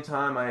the same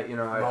time, I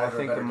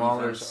think the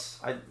Maulers.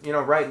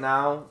 Right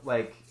now,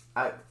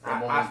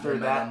 after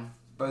that.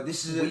 But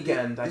this is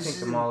weekend, I think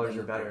the Maulers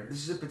are better.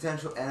 This is a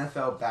potential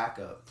NFL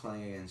backup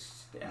playing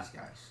against these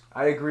guys.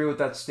 I agree with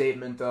that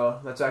statement, though.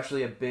 That's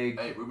actually a big.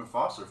 Hey, Reuben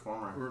Foster,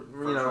 former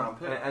round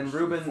pick. And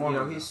Reuben,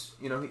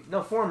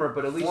 former,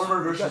 but at least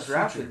he got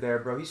drafted there,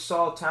 bro. He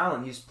saw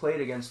talent. He's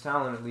played against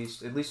talent at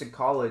least in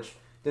college.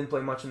 Didn't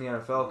play much in the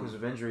NFL because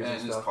of injuries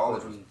and stuff. His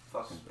college was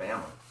fucking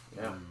Bama.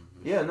 Yeah.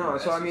 Yeah, no,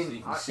 so I mean...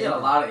 He had a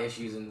lot of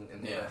issues in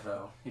the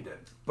NFL. He did.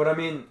 But I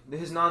mean,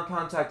 his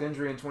non-contact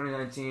injury in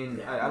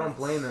 2019, I don't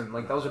blame him.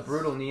 That was a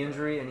brutal knee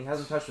injury, and he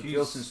hasn't touched the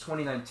field since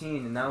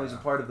 2019, and now he's a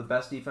part of the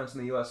best defense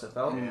in the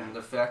USFL. And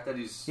the fact that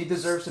he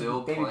deserves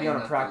to maybe be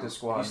on a practice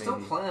squad. He's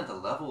still playing at the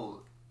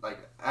level,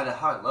 at a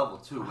high level,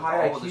 too.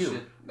 High IQ. The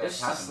shit that's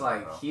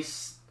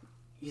just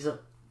he's a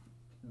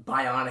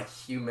bionic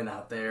human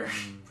out there.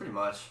 Pretty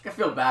much. I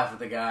feel bad for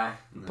the guy.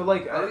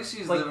 But at least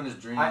he's living his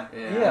dream.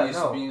 He's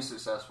being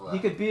successful. He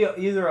could be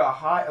either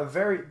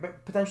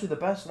potentially the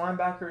best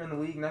linebacker in the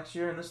league next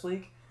year in this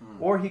league,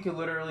 or he could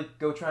literally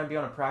go try and be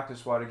on a practice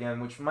squad again,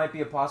 which might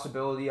be a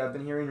possibility. I've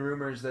been hearing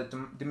rumors that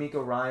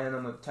D'Amico Ryan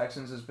on the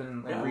Texans has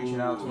been reaching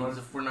out to him.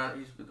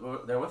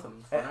 They're with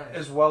him.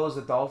 As well as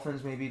the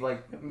Dolphins, maybe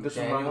there's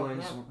some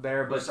rumblings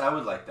there. But I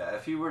would like that.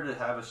 If he were to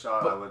have a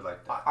shot, I would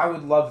like that. I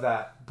would love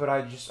that.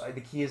 But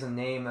the key is a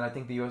name that I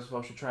think the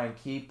USFL should try and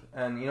keep.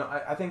 And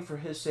I think for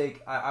his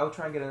sake, I would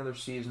try and get another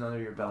season under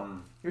your belt.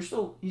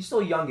 He's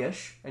still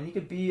youngish, and he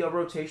could be a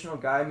rotational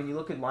guy. I mean, you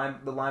look at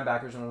the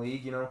linebackers in the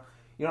league. You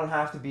don't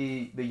have to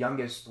be the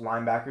youngest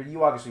linebacker.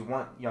 You obviously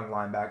want young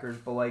linebackers,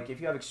 but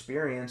if you have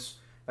experience,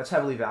 that's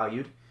heavily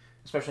valued,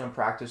 especially on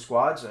practice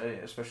squads.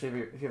 Especially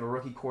if you have a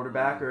rookie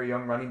quarterback or a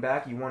young running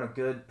back, you want a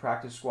good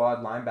practice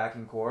squad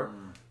linebacking core.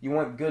 You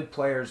want good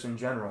players in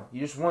general. You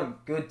just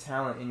want good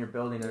talent in your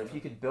building. And if you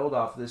could build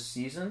off this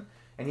season,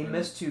 and he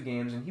missed 2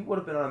 games, and he would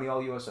have been on the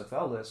All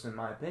USFL list in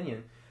my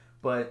opinion.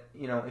 But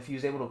if he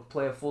was able to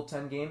play a full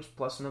 10 games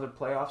plus another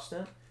playoff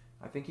stint,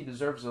 I think he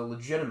deserves a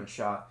legitimate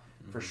shot.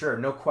 For sure,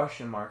 no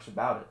question marks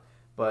about it.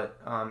 But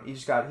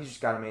he's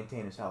just got to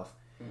maintain his health,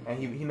 and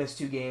he missed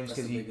 2 games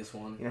because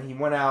he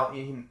went out,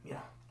 he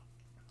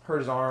hurt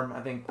his arm,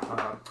 I think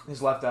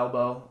his left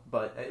elbow.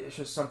 But it's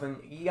just something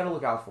you got to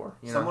look out for.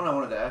 Someone I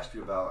wanted to ask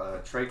you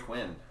about Trey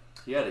Quinn.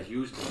 He had a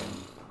huge game.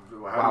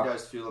 How do you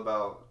guys feel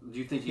about? Do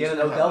you think he had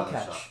an Odell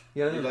catch? He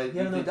had an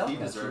Odell catch. He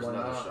deserves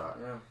another shot.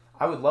 Yeah.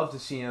 I would love to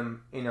see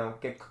him,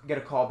 get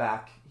a call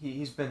back.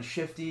 He's been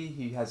shifty.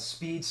 He has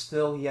speed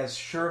still. He has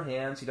sure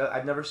hands.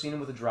 I've never seen him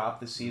with a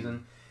drop this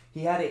season.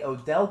 He had a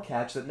Odell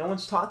catch that no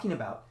one's talking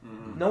about.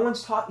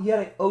 He had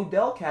an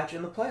Odell catch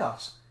in the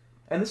playoffs.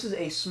 And this is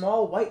a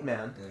small white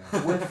man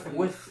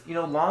with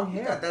long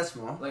hair. He's not that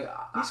small.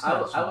 He's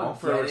kind of small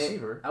for a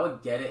receiver. I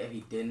would get it if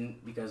he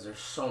didn't, because there's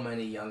so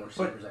many young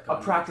receivers that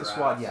come a practice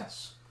squad,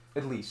 yes,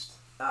 at least.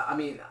 But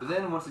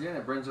then once again,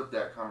 it brings up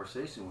that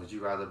conversation. Would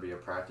you rather be a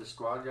practice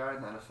squad guy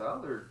in the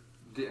NFL or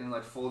getting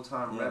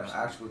full-time reps,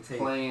 actual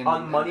playing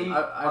on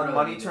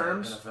money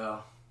terms?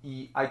 NFL.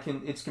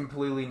 It's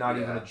completely not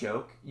even a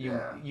joke.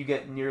 You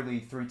get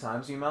nearly 3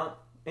 times the amount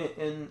on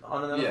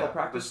an NFL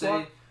practice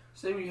squad.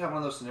 Say when you have one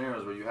of those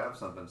scenarios where you have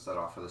something set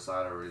off for the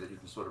side already that you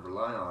can sort of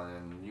rely on,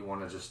 and you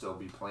want to just still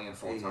be playing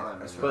full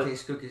time.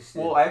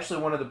 Well, I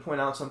actually wanted to point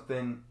out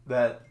something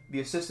that the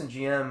assistant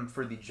GM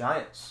for the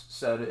Giants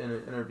said in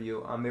an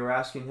interview. They were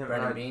asking him,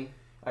 Brandon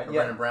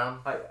Brown.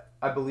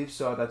 I believe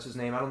so. That's his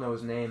name. I don't know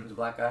his name. He's a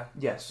black guy.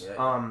 Yes.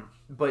 Yeah.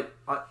 But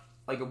I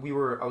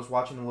was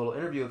watching a little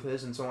interview of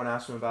his, and someone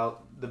asked him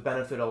about the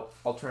benefit of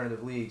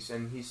alternative leagues,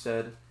 and he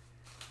said,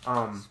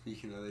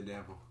 "Speaking of the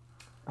devil."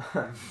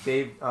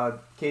 Dave,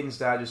 Caden's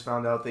dad just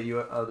found out that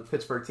the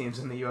Pittsburgh team's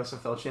in the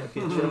USFL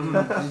championship.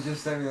 He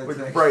just sent me that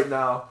text. Right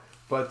now.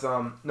 But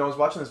I was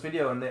watching this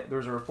video, and there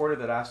was a reporter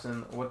that asked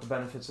him what the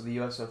benefits of the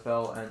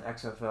USFL and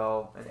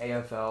XFL and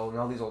AFL and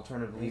all these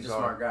alternative leagues are. He's a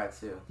smart guy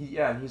too.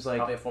 And he's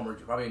like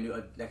probably a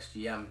new next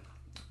GM.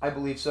 I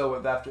believe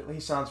so. He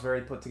sounds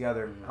very put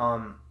together.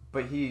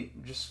 But he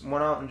just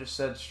went out and just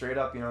said straight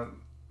up,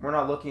 we're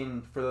not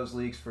looking for those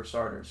leagues for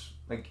starters.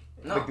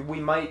 We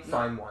might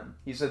find one.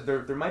 He said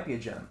there might be a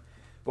gem,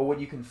 but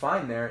what you can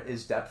find there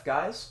is depth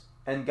guys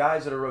and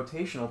guys that are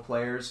rotational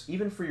players,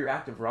 even for your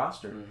active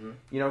roster.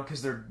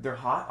 Because they're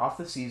hot off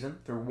the season,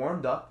 they're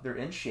warmed up, they're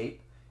in shape,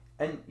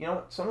 and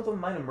some of them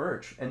might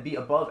emerge and be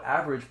above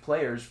average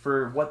players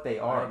for what they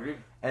are. I agree.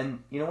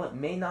 And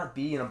may not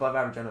be an above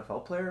average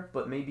NFL player,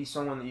 but maybe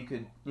someone that you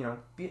could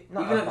be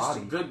not even a body. Just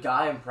a good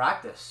guy in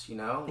practice.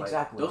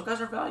 Exactly. Those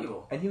guys are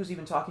valuable. And he was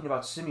even talking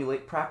about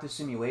practice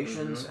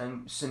simulations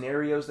and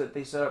scenarios that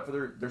they set up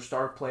for their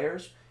star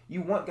players.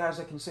 You want guys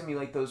that can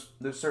simulate those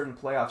certain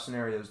playoff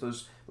scenarios,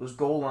 those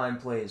goal line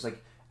plays,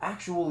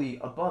 actually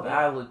above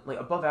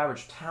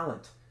average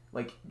talent,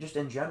 just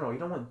in general. You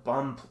don't want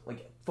bum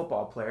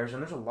football players,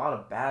 and there's a lot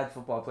of bad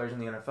football players in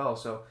the NFL.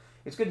 So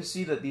it's good to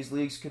see that these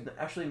leagues could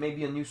actually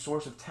maybe a new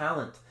source of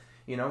talent.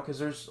 Because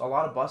there's a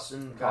lot of busts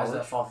in guys college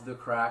that fall through the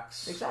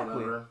cracks.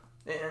 Exactly,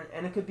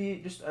 and it could be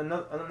just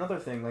another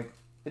thing. Like,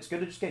 it's good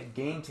to just get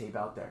game tape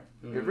out there.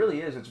 Mm-hmm. It really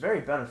is. It's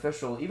very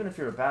beneficial. Even if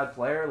you're a bad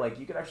player, like,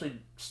 you could actually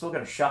still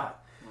get a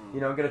shot.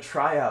 Mm-hmm. Get a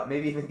tryout,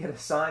 maybe even get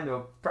assigned to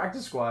a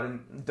practice squad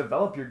and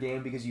develop your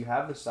game because you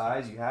have the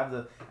size, you have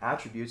the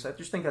attributes. I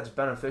just think that's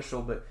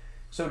beneficial. But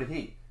so did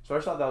he. So I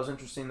just thought that was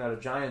interesting that a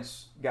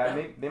Giants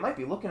guy, they might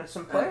be looking at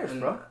some players,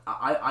 bro.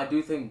 I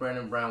do think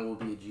Brandon Brown will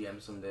be a GM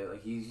someday.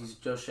 Like, he's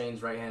Joe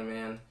Shane's right-hand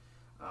man.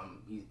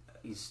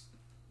 He's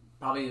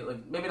probably,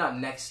 like, maybe not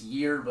next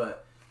year,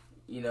 but,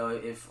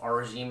 if our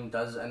regime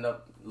does end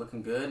up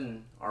looking good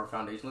and our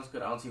foundation looks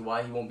good, I don't see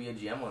why he won't be a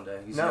GM one day.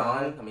 He's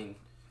young. I mean,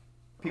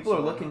 people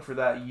are looking for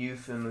that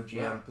youth in the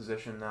GM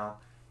position now.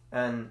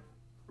 And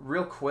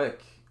real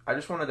quick, I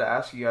just wanted to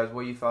ask you guys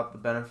what you thought the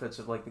benefits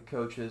of, like, the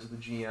coaches, the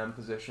GM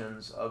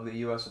positions of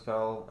the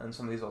USFL and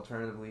some of these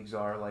alternative leagues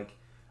are. Like,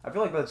 I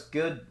feel like that's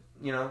good.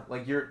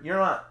 Like, you're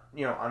not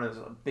on as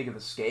big of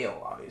a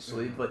scale,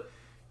 obviously, but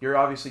you're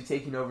obviously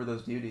taking over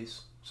those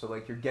duties. So,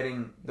 like, you're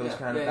getting those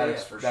that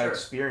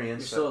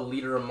experience. You're still a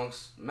leader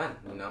amongst men,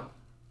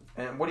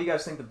 And what do you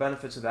guys think the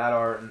benefits of that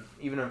are,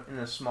 even in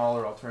a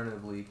smaller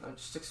alternative league?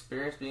 Just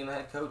experience being a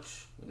head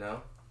coach,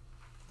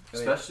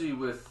 Especially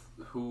with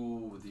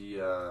who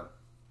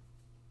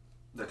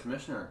the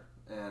commissioner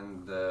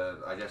and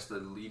I guess the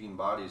leading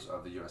bodies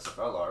of the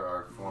USFL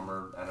are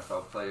former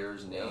NFL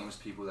players, names,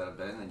 people that have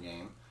been in the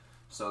game.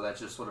 So that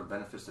just sort of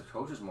benefits the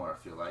coaches more, I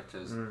feel like,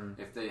 because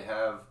if they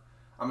have,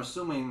 I'm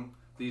assuming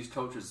these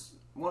coaches,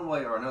 one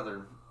way or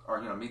another, are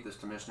going to meet this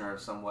commissioner in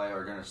some way, or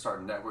are going to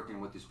start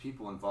networking with these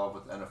people involved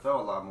with the NFL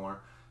a lot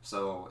more.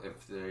 So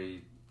if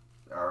they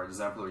are an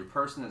exemplary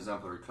person,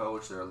 exemplary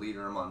coach, they're a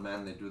leader among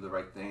men, they do the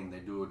right thing, they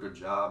do a good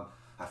job,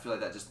 I feel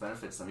like that just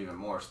benefits them even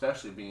more,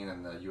 especially being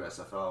in the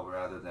USFL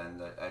rather than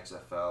the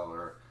XFL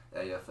or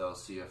AFL,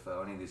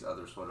 CFL, any of these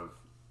other sort of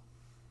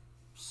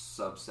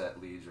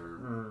subset leagues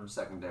or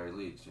secondary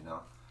leagues,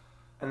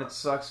 And it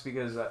sucks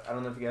because I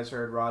don't know if you guys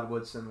heard, Rod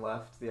Woodson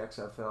left the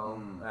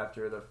XFL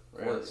after the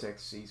 4th-6th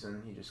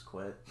season. He just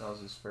quit. That was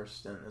his first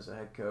stint as a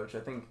head coach.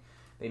 I think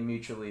they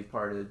mutually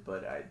parted,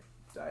 but I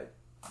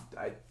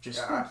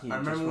just think he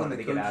just wanted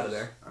to get out of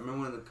there. I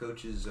remember when the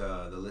coaches,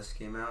 the list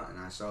came out, and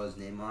I saw his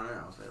name on it.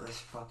 I was like, let's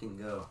fucking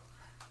go.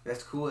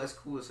 That's cool. That's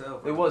cool as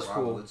hell. It was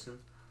cool.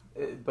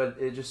 But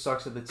it just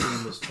sucks that the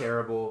team was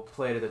terrible.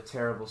 Played at a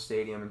terrible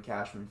stadium in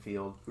Cashman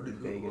Field in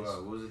Vegas.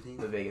 What was the team?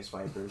 The Vegas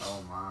Vipers.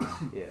 Oh my!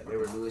 Yeah, they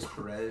were Luis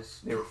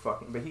Perez. They were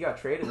fucking. But he got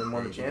traded and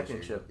won the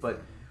championship.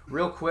 But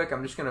real quick,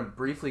 I'm just gonna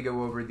briefly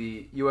go over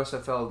the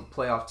USFL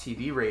playoff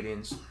TV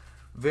ratings.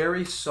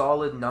 Very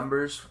solid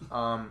numbers.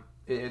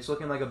 It's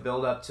looking like a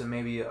build-up to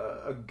maybe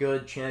a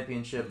good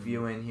championship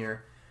viewing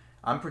here.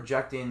 I'm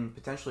projecting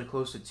potentially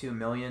close to 2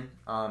 million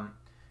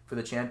for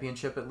the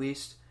championship at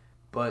least.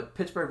 But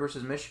Pittsburgh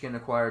versus Michigan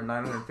acquired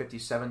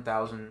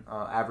 957,000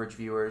 average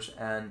viewers,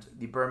 and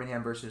the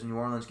Birmingham versus New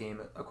Orleans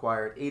game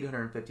acquired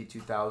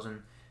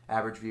 852,000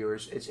 average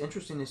viewers. It's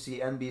interesting to see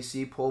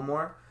NBC pull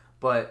more,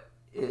 but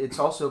it's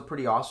also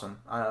pretty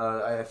awesome.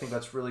 I think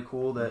that's really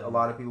cool that a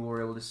lot of people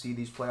were able to see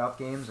these playoff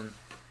games. And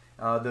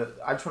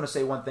I just want to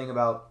say one thing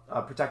about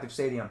Protective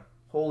Stadium.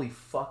 Holy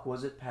fuck,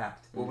 was it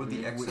packed? What were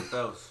the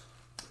XFLs?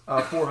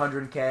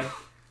 400K.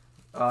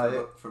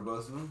 For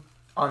both of them?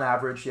 On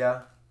average,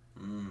 yeah.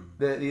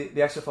 The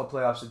XFL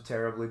playoffs did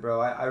terribly, bro.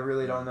 I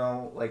really don't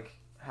know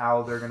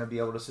how they're going to be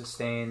able to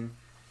sustain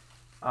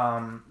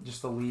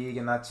just the league,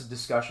 and that's a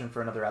discussion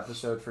for another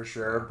episode for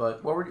sure.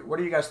 But what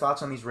are you guys'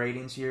 thoughts on these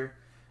ratings here?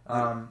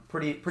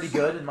 Pretty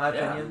good in my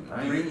opinion.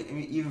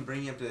 Even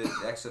bringing up the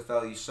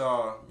XFL, you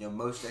saw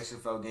most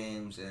XFL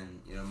games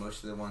and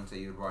most of the ones that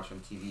you would watch on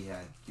TV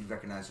you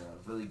recognize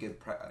a really good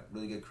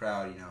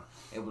crowd.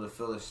 Able to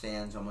fill the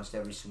stands almost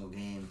every single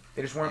game.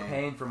 They just weren't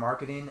paying for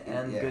marketing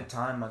and good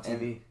time on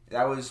TV.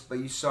 But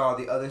you saw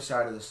the other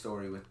side of the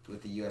story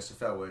with the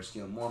USFL, where it's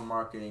more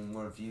marketing,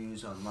 more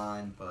views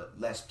online, but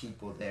less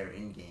people there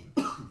in game.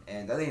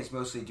 And I think it's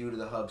mostly due to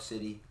the hub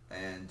city.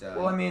 And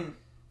well, I mean,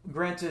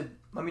 granted,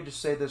 let me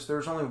just say this: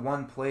 there's only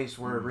one place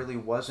where it really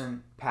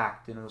wasn't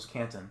packed, and it was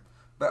Canton.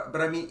 But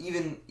I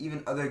mean,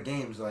 even other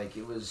games, like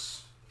it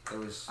was.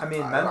 I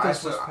mean,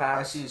 Memphis was packed.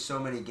 I see so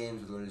many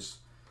games where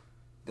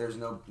there's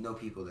no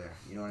people there.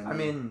 You know what I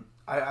mean?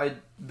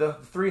 The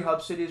 3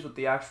 hub cities with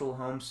the actual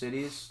home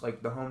cities,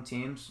 like the home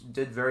teams,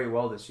 did very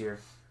well this year.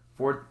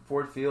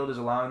 Ford Field is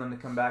allowing them to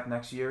come back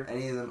next year.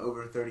 Any of them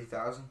over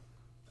 30,000?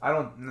 I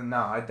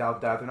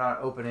doubt that. They're not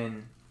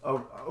opening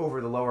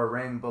over the lower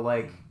ring,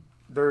 but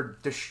they're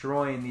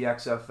destroying the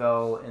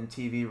XFL and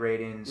TV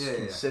ratings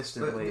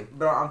consistently. Yeah.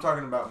 But I'm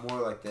talking about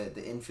more like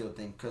the infield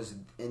thing, because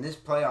in this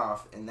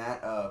playoff, in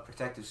that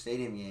Protective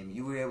Stadium game,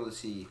 you were able to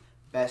see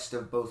best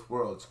of both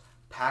worlds.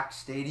 Packed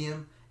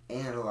stadium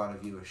and a lot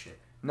of viewership.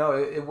 No,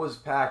 it was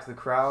packed. The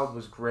crowd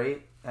was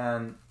great.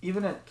 And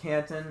even at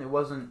Canton, it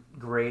wasn't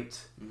great.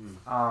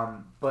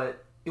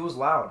 But It was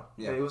loud.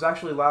 Yeah. It was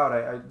actually loud.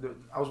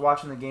 I was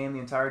watching the game, the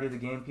entirety of the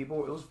game. It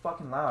was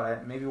fucking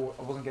loud. Maybe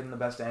I wasn't getting the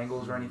best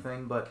angles or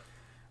anything, but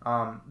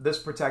this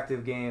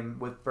protective game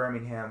with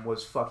Birmingham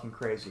was fucking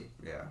crazy.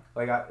 Yeah.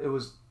 Like, it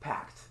was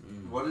packed.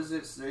 What does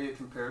it say it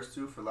compares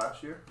to for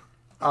last year?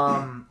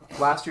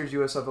 Last year's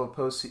USFL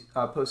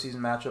postseason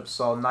matchups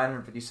saw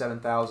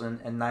 957,000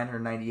 and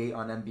 998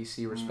 on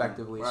NBC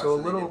respectively. Wow, so a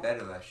they little did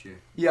better last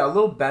year. Yeah, a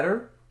little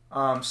better,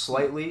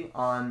 slightly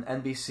on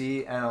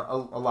NBC and a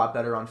lot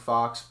better on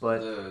Fox.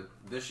 But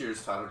this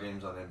year's title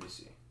game's on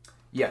NBC.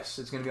 Yes,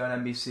 it's going to be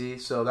on NBC.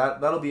 So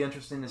that'll be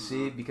interesting to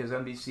see because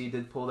NBC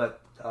did pull that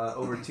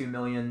over 2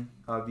 million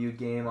viewed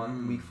game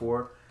on week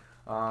 4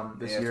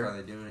 this year. That's why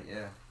they're doing it.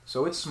 Yeah.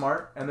 So it's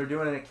smart, and they're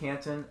doing it at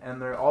Canton, and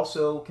they're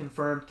also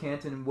confirmed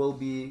Canton will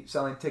be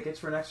selling tickets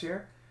for next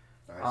year.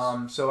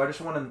 Nice. So I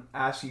just want to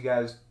ask you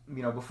guys,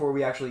 before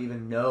we actually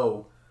even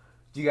know,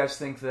 do you guys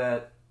think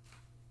that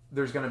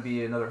there's going to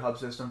be another hub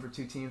system for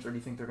 2 teams, or do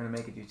you think they're going to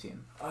make a 2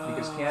 team?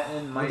 Because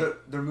Canton might... Well,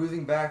 they're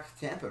moving back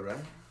to Tampa,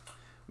 right?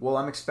 Well,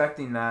 I'm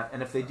expecting that,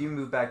 and if they do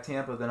move back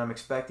Tampa, then I'm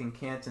expecting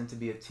Canton to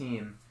be a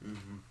team,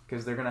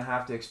 because they're going to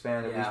have to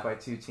expand at least by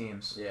 2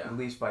 teams. Yeah. At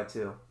least by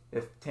 2.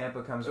 If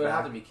Tampa comes back... It would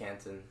have to be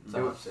Canton. It's a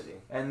hub city.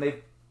 And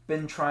they've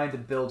been trying to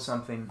build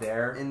something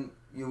there. And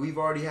we've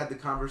already had the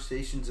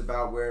conversations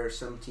about where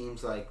some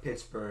teams like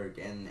Pittsburgh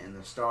and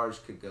the Stars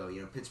could go.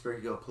 Pittsburgh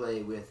could go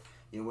play with,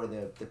 where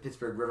the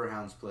Pittsburgh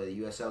Riverhounds play,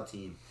 the USL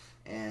team.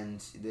 And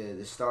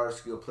the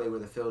Stars could go play where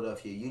the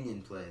Philadelphia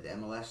Union play, the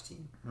MLS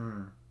team.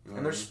 And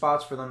there's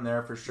spots for them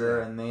there for sure,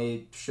 and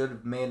they should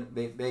have made...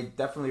 They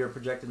definitely are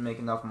projected to make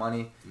enough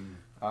money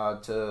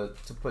to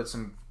put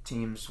some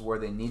teams where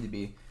they need to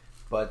be.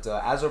 But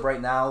as of right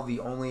now,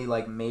 the only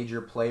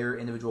major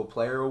individual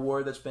player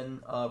award that's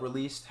been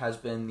released has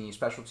been the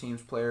Special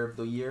Teams Player of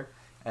the Year,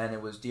 and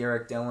it was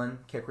Derek Dillon,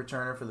 kick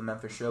returner for the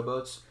Memphis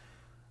Showboats.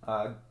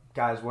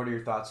 Guys, what are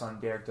your thoughts on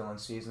Derek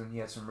Dillon's season? He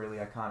had some really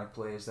iconic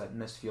plays, that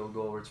missed field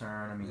goal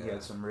return. He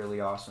had some really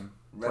awesome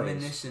plays.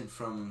 Reminiscent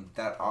from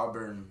that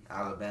Auburn,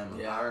 Alabama.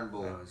 Yeah. Iron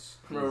Bowl.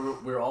 We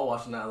were all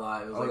watching that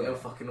live. It was no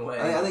fucking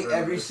way. I think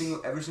every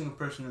single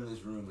person in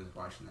this room was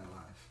watching that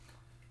live.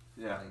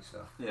 Yeah. I think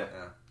so. Yeah.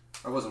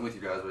 I wasn't with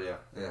you guys, but yeah.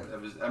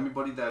 It was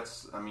everybody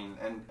that's,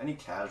 and any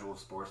casual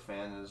sports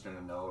fan is going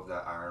to know of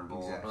that Iron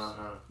Bowl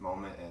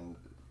moment, and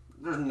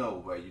there's no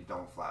way you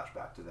don't flash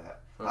back to that.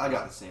 I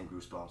got the same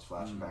goosebumps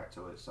flashing back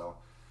to it, so.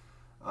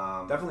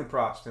 Definitely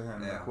props to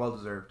him. Yeah. Well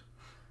deserved.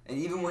 And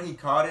even when he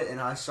caught it and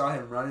I saw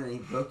him running and he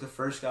broke the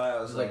first guy,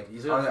 I was like,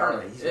 he's going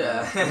to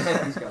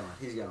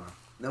he's going.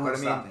 No one's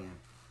stopping him.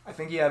 I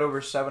think he had over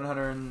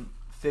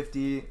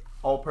 750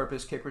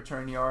 all-purpose kick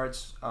return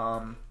yards.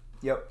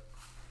 Yep.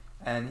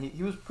 And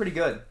he was pretty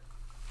good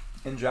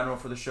in general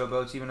for the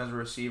Showboats, even as a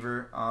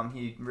receiver.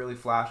 He really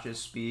flashed his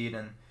speed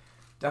and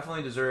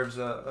definitely deserves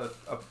a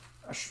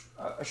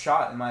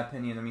shot, in my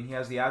opinion. He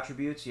has the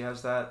attributes. He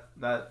has that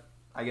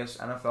I guess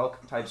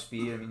NFL type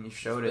speed. He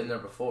showed it. He's been there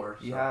before.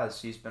 He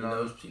has. He's been.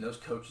 He knows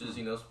coaches.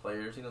 He knows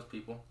players. He knows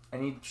people.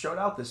 And he showed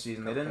out this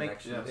season. They didn't make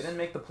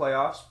the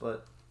playoffs,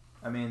 but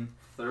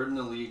third in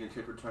the league in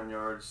kick return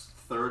yards.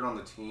 Third on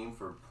the team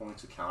for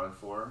points accounted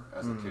for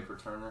as a kick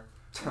returner.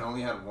 And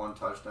only had 1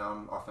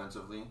 touchdown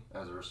offensively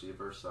as a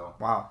receiver, so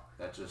wow,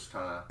 that just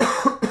kind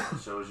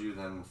of shows you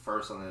then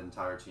first on the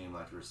entire team,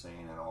 like you were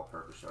saying, in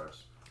all-purpose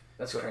yards.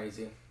 That's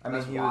crazy.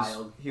 That's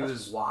wild. He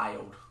was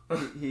wild.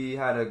 He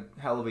had a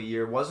hell of a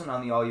year. Wasn't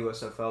on the All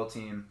USFL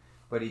team,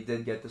 but he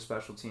did get the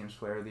Special Teams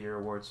Player of the Year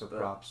award. So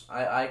props.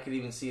 I could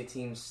even see a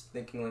team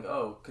thinking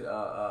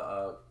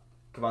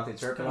Kavante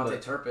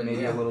Turpin,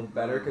 maybe a little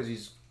better because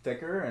he's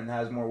thicker and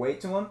has more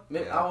weight to him.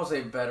 Maybe, I won't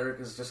say better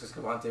because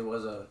Kavante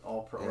was an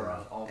all-pro or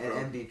all-pro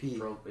MVP,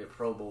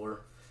 pro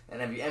bowler,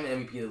 and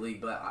MVP of the league.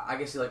 But I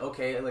guess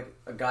a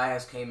guy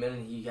has came in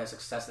and he has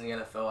success in the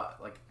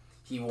NFL.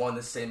 He won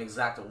the same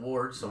exact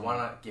award, so why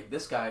not give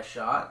this guy a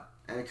shot?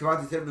 And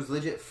Kavante Turpin was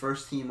legit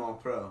first team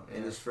All-Pro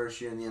in his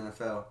first year in the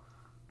NFL.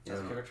 As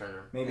a kick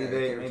returner.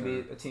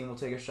 Maybe a team will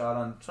take a shot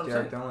on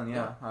Derek Dillon.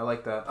 Yeah, I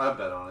like that. I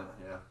bet on it.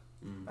 Yeah,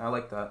 I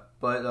like that.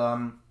 But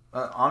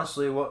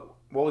honestly, what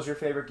was your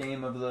favorite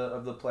game of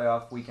the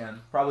playoff weekend?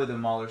 Probably the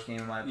Maulers game,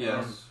 in my opinion.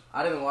 Yes.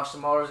 I didn't watch the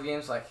Maulers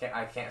game, so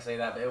I can't say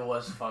that. But it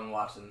was fun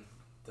watching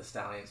the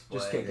Stallions play.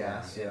 Just kick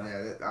ass. Yeah.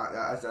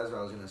 That's what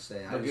I was gonna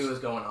say. Magoo was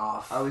going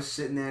off. I was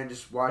sitting there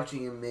just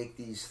watching him make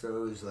these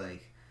throws.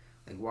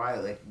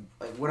 Why?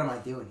 What am I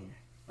doing here?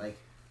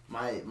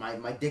 My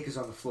dick is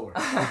on the floor.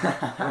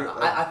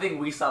 I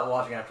think we stopped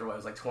watching after it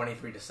was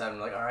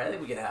 23-7. All right, I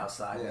think we get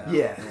outside.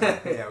 Yeah.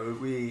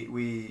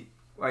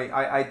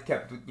 I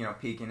kept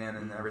peeking in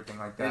and everything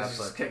like that.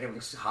 Just kicking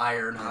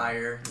higher and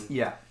higher.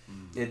 Yeah,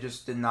 it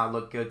just did not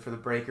look good for the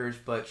Breakers.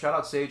 But shout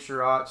out Sage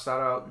Sherratt,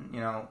 shout out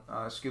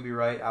Scooby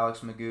Wright, Alex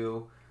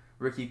Magoo,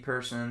 Ricky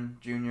Pearson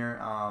Jr.,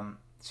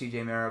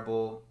 C.J.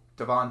 Marable,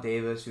 Devon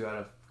Davis, who had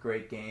a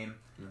great game.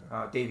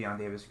 Davion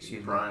Davis, excuse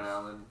me.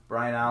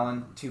 Brian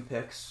Allen, 2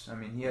 picks.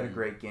 He had a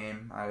great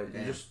game.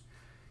 Just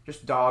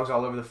just dogs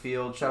all over the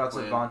field. Shout out to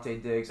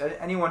Vontae Diggs.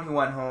 Anyone who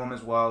went home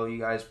as well. You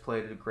guys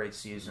played a great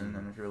season,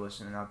 and if you're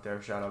listening out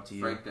there, shout out to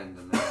you. Frank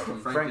Ginda, man.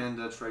 Frank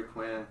Ginda, Trey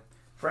Quinn.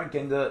 Frank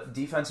Ginda,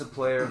 defensive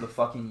player of the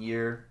fucking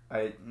year.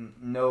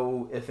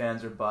 No ifs,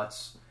 ands, or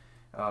buts.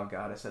 Oh,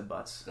 God, I said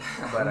butts.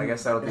 But I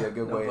guess that'll be a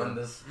good way.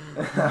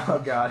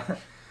 Oh, God.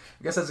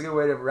 I guess that's a good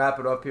way to wrap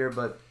it up here,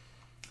 but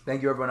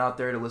thank you everyone out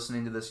there to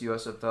listening to this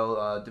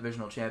USFL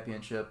Divisional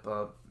Championship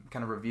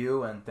kind of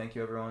review, and thank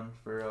you everyone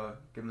for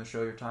giving the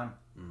show your time.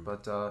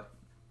 But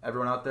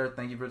everyone out there,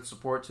 thank you for the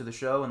support to the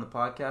show and the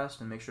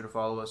podcast, and make sure to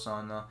follow us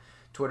on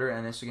Twitter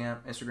and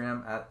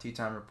Instagram at Tea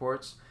Time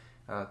Reports.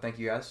 Thank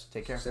you guys.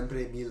 Take care.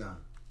 Sempre Milan.